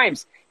 billion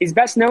times. He's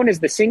best known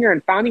as the singer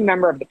and founding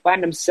member of the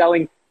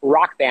platinum-selling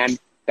rock band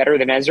Better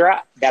Than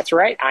Ezra. That's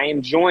right. I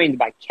am joined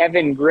by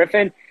Kevin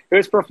Griffin,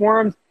 whose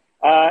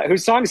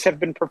songs have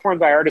been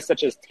performed by artists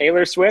such as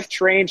Taylor Swift,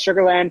 Train,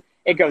 Sugarland.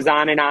 It goes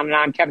on and on and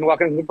on. Kevin,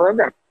 welcome to the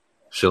program.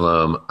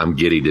 Shalom. I'm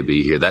giddy to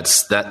be here.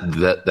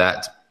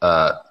 That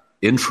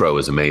intro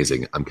is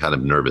amazing. I'm kind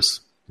of nervous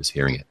just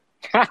hearing it.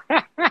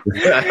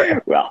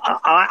 Well,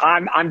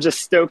 I'm just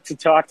stoked to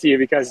talk to you,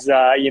 because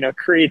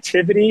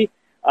creativity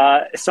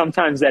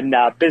sometimes and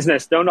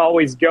business don't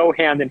always go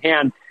hand in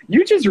hand.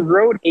 You just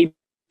wrote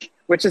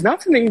which is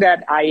not something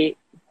that I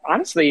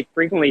honestly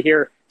frequently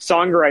hear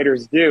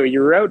songwriters do.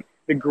 You wrote,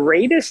 "The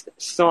greatest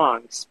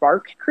song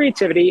spark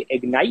creativity,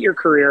 ignite your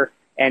career,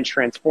 and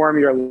transform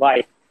your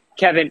life."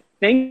 Kevin,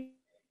 thanks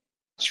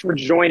for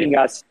joining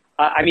us.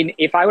 I mean,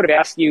 if I would have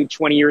asked you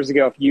 20 years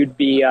ago if you'd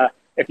be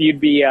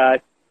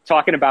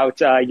talking about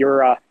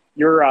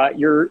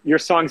your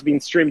songs being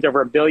streamed over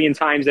 1 billion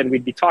times, and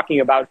we'd be talking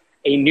about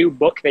a new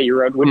book that you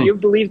wrote, would you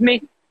have believed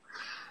me?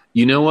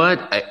 You know what?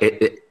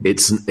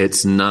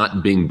 It's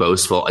not being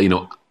boastful. You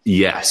know,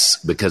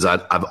 yes, because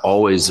I've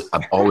always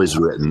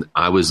written.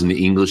 I was an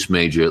English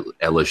major at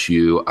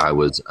LSU. I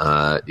was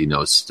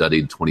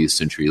studied 20th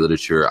century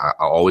literature. I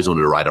always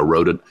wanted to write.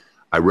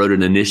 I wrote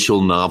an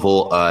initial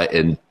novel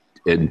in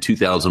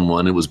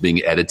 2001. It was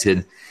being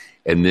edited.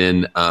 And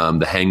then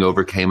The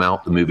Hangover came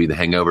out, the movie The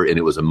Hangover, and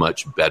it was a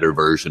much better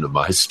version of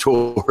my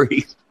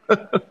story.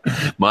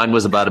 Mine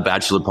was about a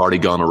bachelor party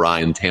gone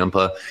awry in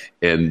Tampa,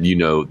 and you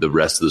know the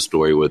rest of the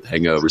story with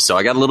Hangover. So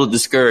I got a little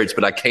discouraged,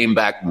 but I came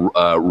back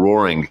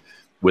roaring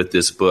with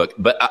this book.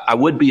 But I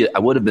would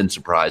have been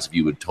surprised if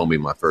you had told me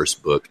my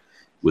first book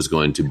was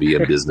going to be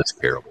a business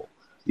parable.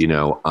 You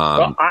know,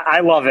 well,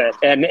 I love it,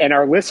 and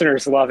our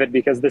listeners love it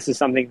because this is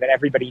something that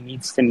everybody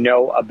needs to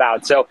know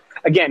about. So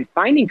again,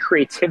 finding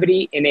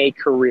creativity in a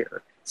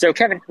career. So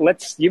Kevin,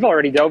 you've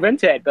already dove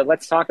into it, but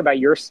let's talk about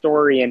your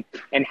story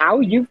and how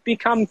you've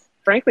become,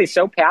 frankly,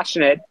 so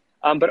passionate,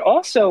 but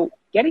also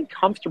getting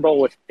comfortable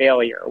with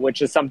failure,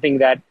 which is something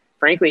that,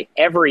 frankly,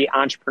 every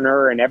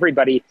entrepreneur and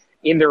everybody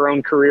in their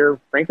own career,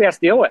 frankly, has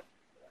to deal with.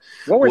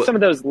 What were some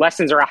of those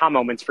lessons or aha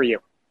moments for you?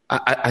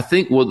 I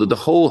think, the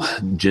whole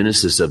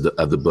genesis of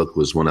the book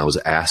was when I was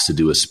asked to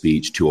do a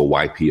speech to a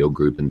YPO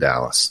group in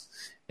Dallas.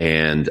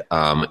 And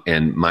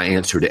my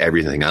answer to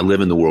everything, I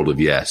live in the world of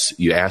yes.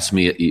 You ask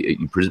me,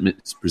 you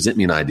present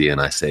me an idea and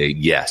I say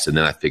yes. And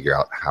then I figure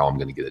out how I'm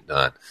going to get it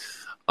done.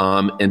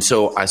 And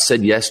so I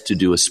said yes to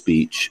do a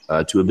speech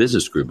to a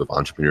business group of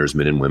entrepreneurs,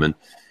 men and women.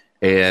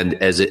 And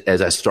as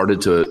I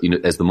started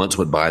to, as the months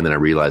went by, and then I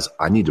realized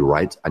I need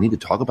to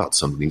talk about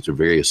something. These are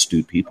very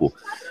astute people.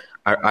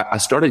 I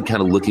started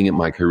kind of looking at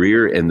my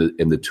career and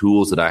the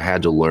tools that I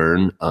had to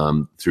learn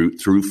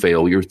through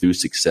failure, through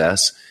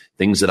success,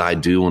 things that I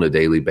do on a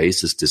daily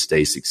basis to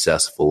stay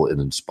successful and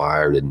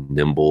inspired and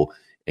nimble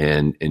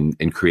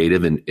and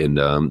creative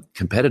and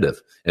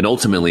competitive and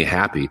ultimately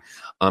happy.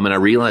 And I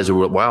realized,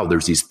 wow,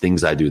 there's these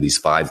things I do, these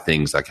 5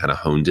 things I kind of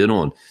honed in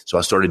on. So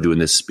I started doing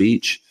this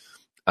speech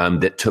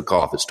that took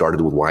off. It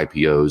started with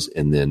YPOs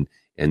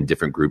and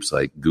different groups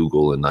like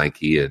Google and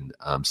Nike and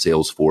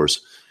Salesforce.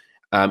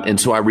 And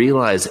so I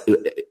realized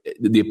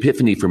the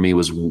epiphany for me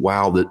was,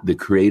 wow, the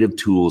creative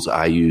tools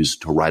I use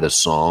to write a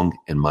song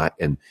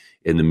and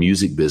in the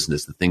music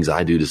business, the things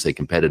I do to stay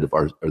competitive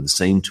are the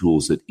same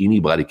tools that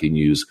anybody can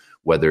use,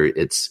 whether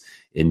it's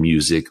in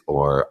music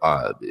or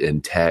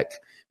in tech,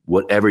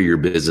 whatever your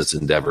business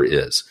endeavor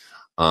is.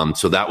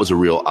 So that was a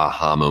real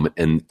aha moment,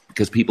 and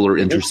because people are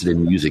interested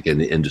in music in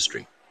the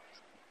industry.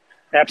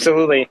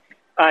 Absolutely.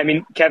 I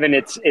mean, Kevin,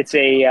 it's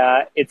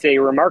a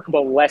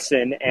remarkable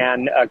lesson,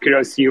 and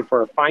kudos to you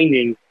for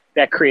finding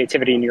that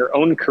creativity in your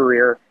own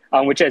career,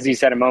 which, as you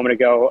said a moment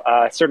ago,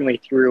 certainly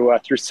through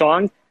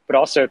song, but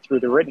also through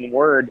the written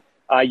word,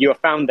 you have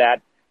found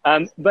that.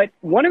 But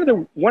one of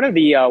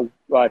the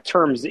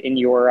terms in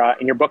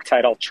your book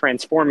title,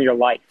 "Transform Your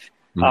Life,"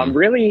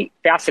 really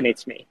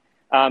fascinates me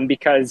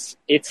because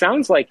it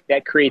sounds like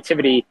that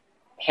creativity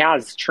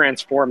has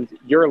transformed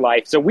your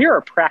life. So we are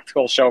a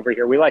practical show over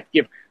here. We like to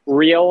give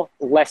real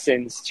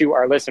lessons to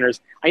our listeners.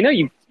 I know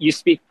you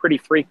speak pretty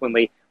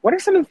frequently. What are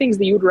some of the things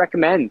that you would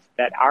recommend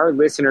that our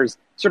listeners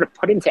sort of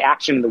put into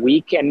action in the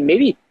week and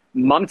maybe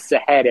months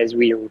ahead as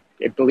we,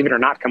 believe it or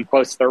not, come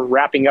close to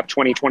wrapping up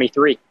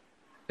 2023?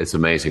 It's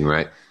amazing,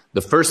 right?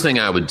 The first thing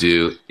I would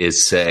do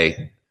is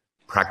say,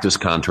 practice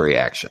contrary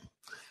action.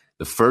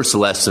 The first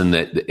lesson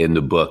that in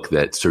the book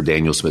that Sir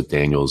Daniel Smith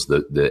Daniels,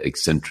 the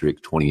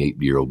eccentric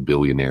 28-year-old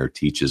billionaire,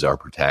 teaches our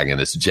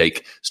protagonist,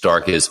 Jake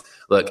Stark, is,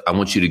 look, I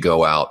want you to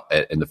go out,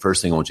 and the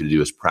first thing I want you to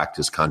do is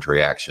practice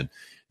contrary action.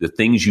 The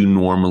things you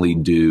normally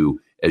do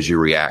as your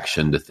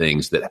reaction to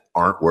things that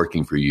aren't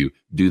working for you,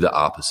 do the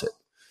opposite.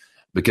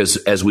 Because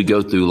as we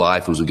go through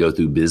life, as we go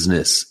through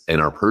business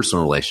and our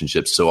personal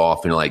relationships, so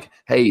often like,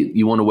 hey,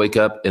 you want to wake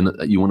up and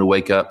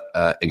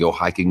go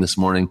hiking this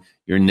morning?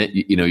 Your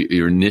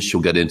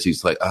initial gut instinct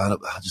is like, oh,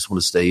 I just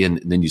want to stay in.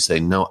 And then you say,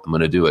 no, I'm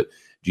going to do it.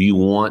 Do you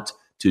want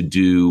to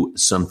do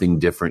something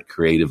different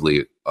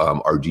creatively?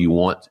 Or do you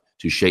want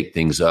to shake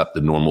things up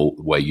the normal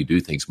way you do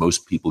things?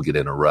 Most people get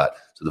in a rut.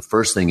 So the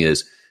first thing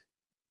is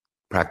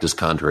practice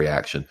contrary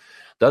action.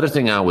 The other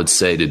thing I would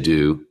say to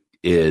do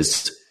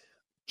is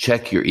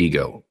check your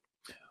ego.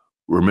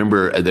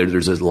 Remember,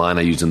 there's a line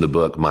I use in the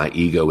book, my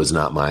ego is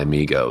not my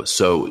amigo.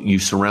 So you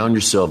surround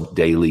yourself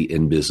daily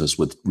in business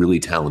with really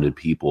talented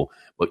people.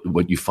 But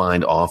what you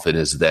find often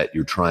is that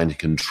you're trying to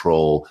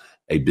control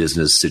a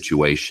business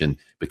situation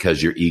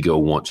because your ego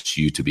wants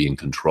you to be in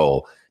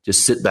control.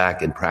 just sit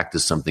back and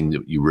practice something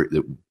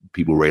that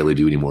people rarely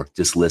do anymore.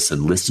 Just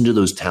listen to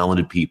those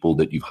talented people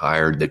that you've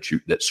hired,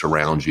 that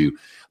surround you.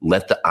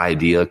 Let the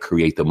idea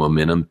create the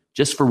momentum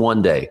just for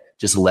one day.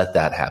 Just let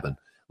that happen.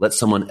 Let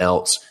someone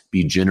else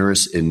be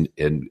generous in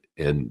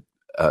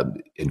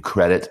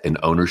credit and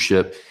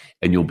ownership,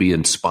 and you'll be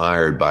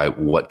inspired by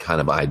what kind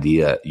of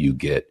idea you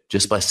get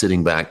just by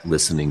sitting back,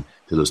 listening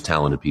to those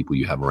talented people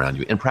you have around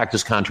you, and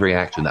practice contrary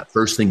action. That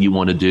first thing you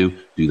want to do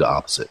the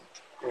opposite.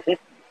 Mm-hmm.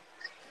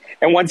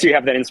 And once you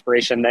have that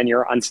inspiration, then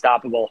you're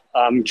unstoppable,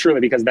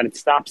 truly, because then it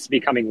stops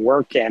becoming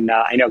work. And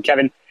I know,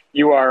 Kevin,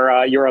 you're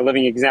a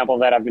living example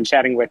of that. I've been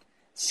chatting with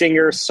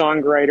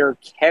singer-songwriter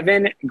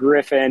Kevin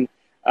Griffin,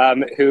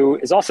 who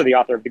is also the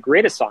author of the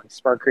greatest song,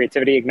 Spark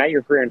Creativity, Ignite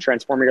Your Career, and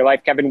Transform Your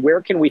Life. Kevin,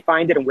 where can we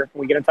find it, and where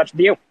can we get in touch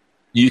with you?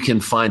 You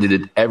can find it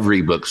at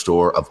every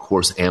bookstore. Of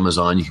course,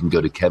 Amazon. You can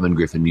go to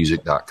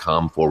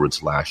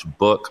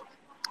kevingriffinmusic.com/book.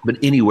 But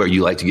anywhere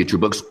you like to get your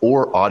books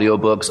or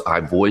audiobooks,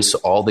 I voice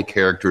all the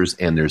characters,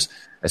 and there's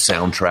a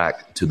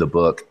soundtrack to the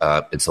book.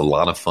 It's a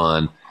lot of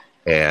fun,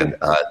 and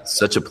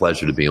such a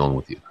pleasure to be on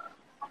with you.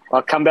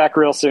 Well, come back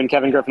real soon.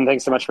 Kevin Griffin,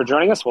 thanks so much for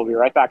joining us. We'll be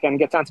right back and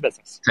get down to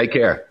business. Take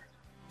care.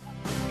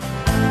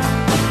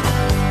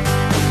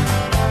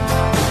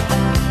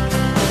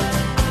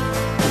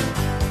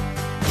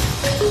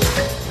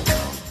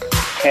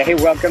 Hey,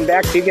 welcome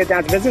back to Get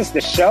Down to Business, the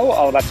show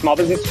all about small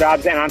business,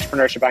 jobs, and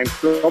entrepreneurship. I'm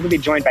thrilled to be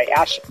joined by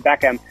Ash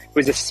Beckham, who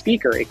is a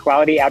speaker,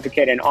 equality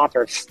advocate, and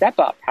author of Step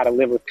Up, How to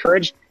Live with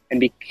Courage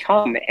and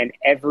Become an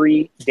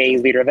Everyday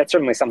Leader. That's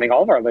certainly something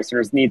all of our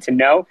listeners need to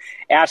know.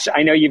 Ash,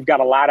 I know you've got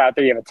a lot out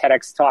there. You have a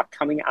TEDx talk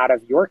coming out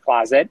of your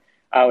closet,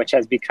 which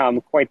has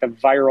become quite the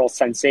viral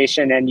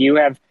sensation, and you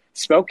have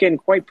spoken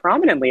quite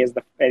prominently as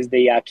the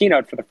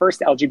keynote for the first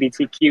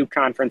LGBTQ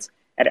conference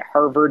at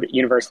Harvard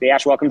University.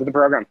 Ash, welcome to the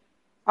program.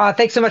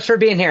 Thanks so much for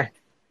being here.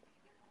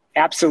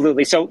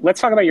 Absolutely. So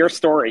let's talk about your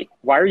story.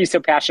 Why are you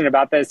so passionate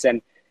about this,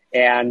 and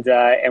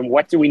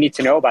what do we need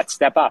to know about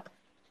Step Up?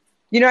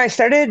 You know, I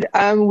started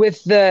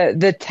with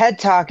the TED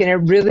Talk, and it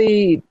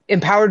really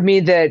empowered me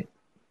that,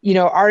 you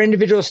know, our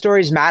individual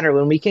stories matter.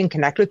 When we can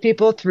connect with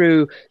people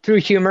through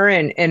humor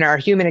and our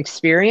human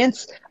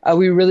experience,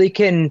 we really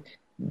can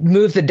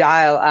move the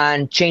dial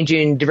on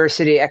changing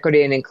diversity,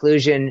 equity, and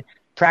inclusion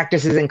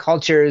practices and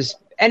cultures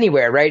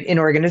anywhere, right? In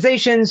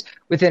organizations,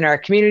 within our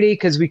community,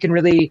 because we can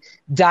really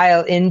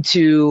dial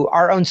into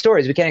our own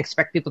stories. We can't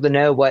expect people to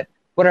know what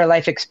our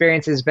life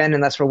experience has been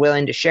unless we're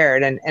willing to share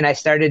it. And I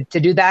started to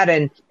do that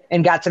and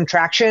got some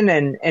traction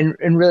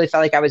and really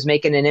felt like I was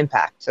making an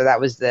impact. So that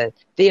was the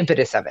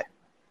impetus of it.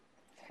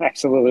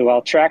 Absolutely.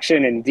 Well,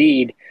 traction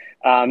indeed.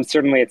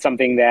 Certainly it's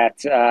something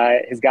that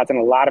has gotten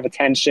a lot of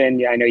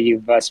attention. I know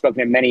you've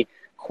spoken at many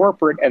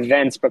corporate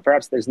events, but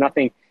perhaps there's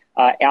nothing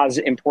as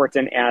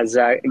important as,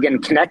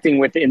 again, connecting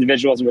with the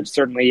individuals, which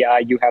certainly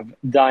you have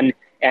done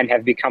and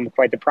have become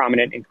quite the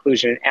prominent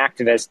inclusion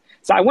activist.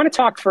 So I want to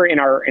talk in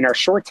our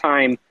short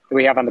time that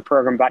we have on the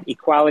program about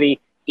equality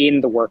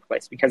in the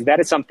workplace, because that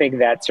is something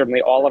that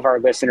certainly all of our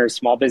listeners,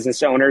 small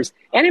business owners,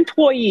 and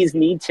employees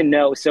need to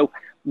know. So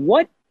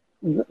what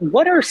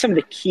are some of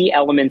the key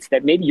elements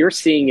that maybe you're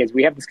seeing as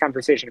we have this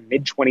conversation in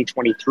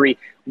mid-2023?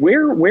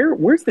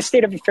 Where's the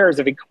state of affairs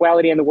of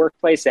equality in the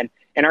workplace, and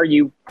are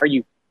you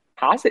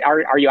positive?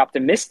 Are you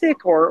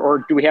optimistic,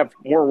 or do we have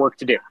more work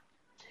to do?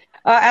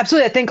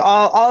 Absolutely. I think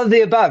all of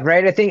the above,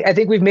 right? I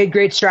think we've made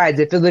great strides.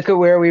 If you look at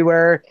where we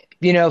were,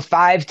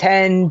 5,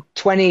 10,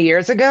 20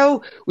 years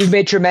ago, we've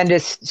made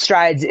tremendous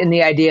strides in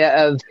the idea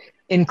of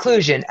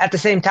inclusion. At the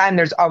same time,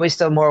 there's always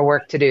still more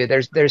work to do.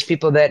 There's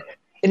people that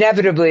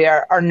inevitably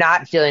are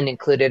not feeling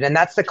included. And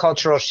that's the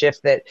cultural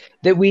shift that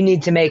we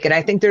need to make. And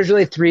I think there's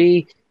really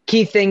 3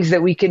 key things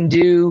that we can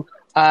do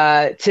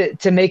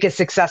to make a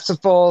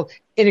successful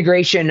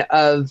integration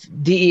of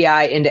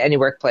DEI into any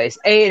workplace.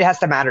 It has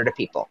to matter to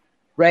people,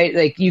 right?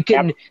 Like you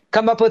can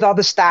come up with all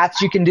the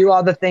stats, you can do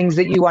all the things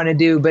that you want to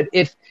do, but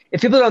if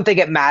people don't think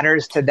it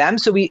matters to them,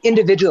 so we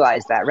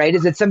individualize that, right?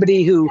 Is it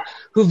somebody who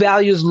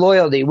values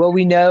loyalty? Well,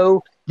 we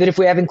know that if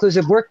we have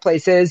inclusive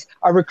workplaces,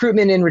 our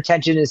recruitment and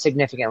retention is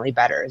significantly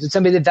better. Is it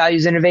somebody that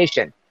values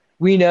innovation?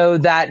 We know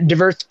that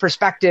diverse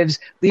perspectives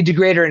lead to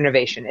greater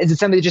innovation. Is it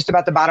somebody just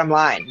about the bottom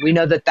line? We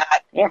know that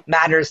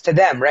matters to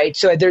them, right?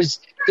 So there's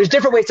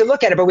different ways to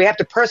look at it, but we have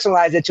to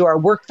personalize it to our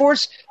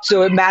workforce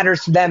so it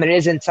matters to them and it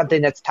isn't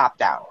something that's top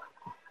down.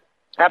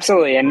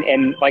 Absolutely.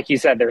 And like you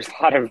said, there's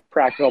a lot of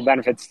practical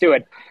benefits to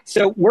it.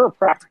 So we're a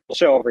practical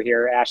show over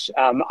here, Ash.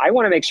 I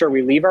want to make sure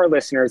we leave our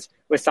listeners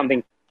with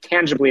something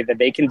tangibly that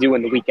they can do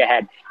in the week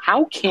ahead.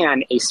 How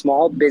can a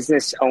small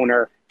business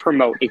owner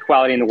promote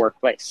equality in the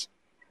workplace?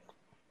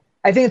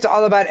 I think it's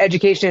all about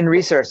education and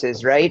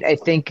resources, right? I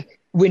think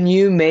when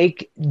you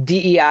make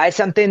DEI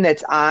something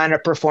that's on a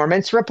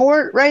performance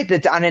report, right,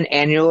 that's on an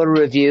annual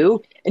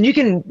review, and you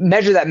can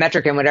measure that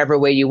metric in whatever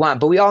way you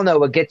want, but we all know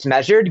what gets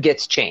measured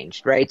gets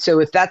changed, right? So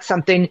if that's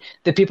something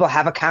that people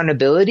have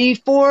accountability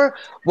for,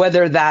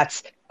 whether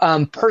that's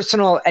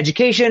personal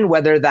education,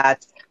 whether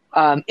that's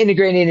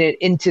integrating it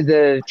into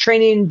the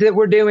training that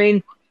we're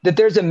doing, that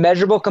there's a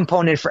measurable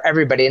component for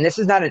everybody. And this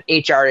is not an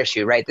HR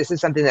issue, right? This is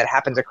something that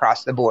happens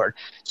across the board.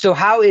 So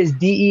how is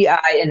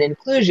DEI and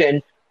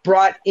inclusion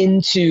brought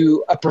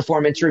into a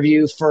performance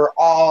review for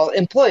all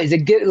employees?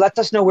 It lets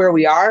us know where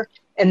we are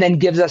and then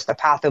gives us the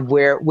path of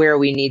where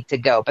we need to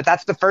go. But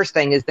that's the first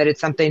thing, is that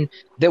it's something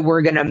that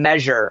we're going to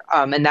measure.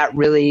 And that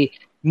really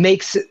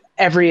makes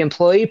every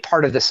employee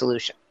part of the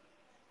solution.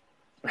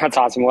 That's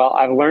awesome. Well,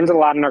 I've learned a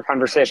lot in our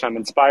conversation. I'm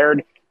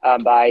inspired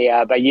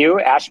by you,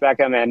 Ash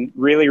Beckham, and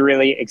really,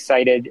 really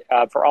excited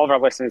for all of our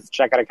listeners to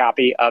check out a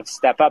copy of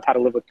Step Up, How to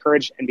Live with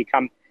Courage and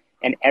Become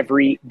an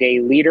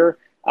Everyday Leader.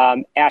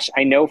 Ash,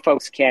 I know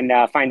folks can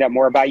find out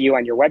more about you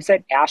on your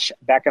website,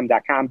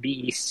 ashbeckham.com,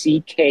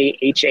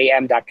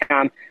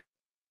 BECKHAM.com,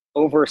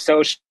 over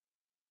social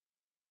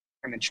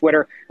and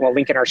Twitter. We'll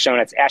link in our show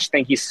notes. Ash,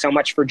 thank you so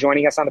much for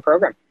joining us on the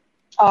program.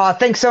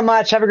 Thanks so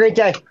much. Have a great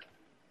day.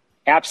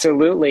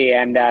 Absolutely.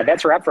 And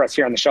that's a wrap for us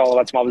here on the show all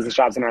about small business,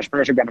 jobs, and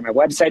entrepreneurship. Go to my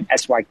website,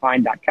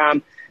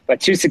 SYKlein.com.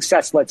 But to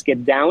success, let's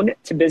get down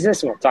to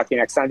business. And we'll talk to you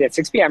next Sunday at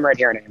 6 p.m. right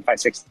here on AM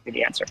 560,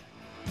 The Answer.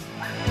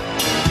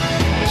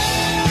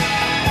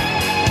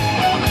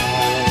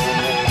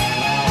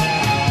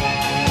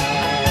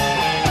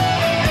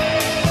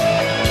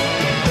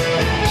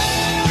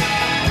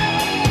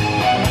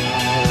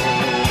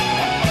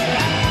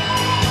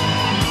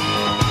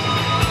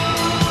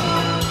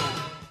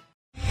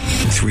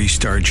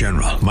 Three-star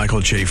General Michael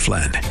J.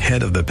 Flynn,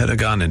 head of the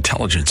Pentagon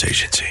Intelligence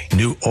Agency,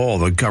 knew all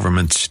the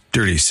government's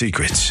dirty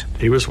secrets.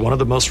 He was one of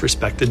the most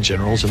respected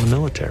generals in the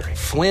military.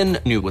 Flynn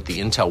knew what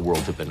the intel world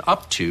had been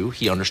up to.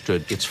 He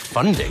understood its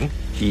funding.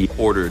 He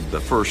ordered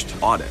the first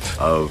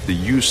audit of the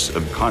use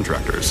of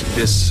contractors.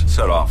 This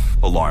set off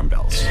alarm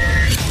bells.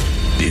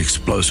 The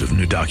explosive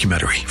new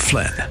documentary,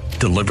 Flynn,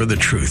 Deliver the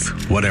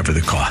Truth, Whatever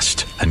the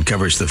Cost,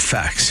 uncovers the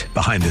facts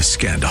behind this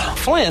scandal.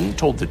 Flynn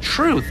told the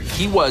truth.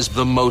 He was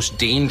the most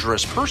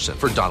dangerous person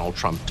for Donald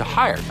Trump to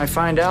hire. I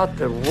find out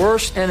the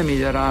worst enemy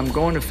that I'm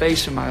going to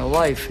face in my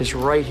life is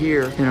right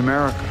here in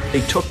America.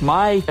 They took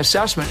my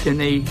assessment and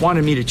they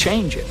wanted me to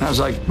change it. And I was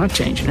like, I'm not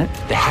changing it.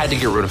 They had to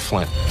get rid of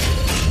Flynn.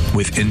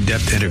 With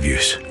in-depth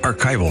interviews,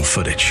 archival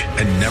footage,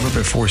 and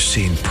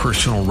never-before-seen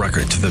personal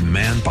records of the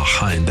man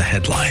behind the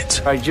headlines.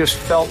 I just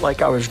felt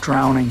like I was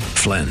drowning.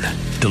 Flynn,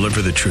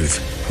 Deliver the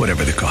Truth,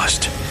 Whatever the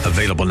Cost.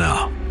 Available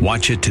now.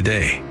 Watch it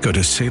today. Go to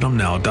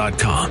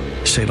salemnow.com.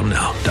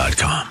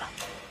 salemnow.com.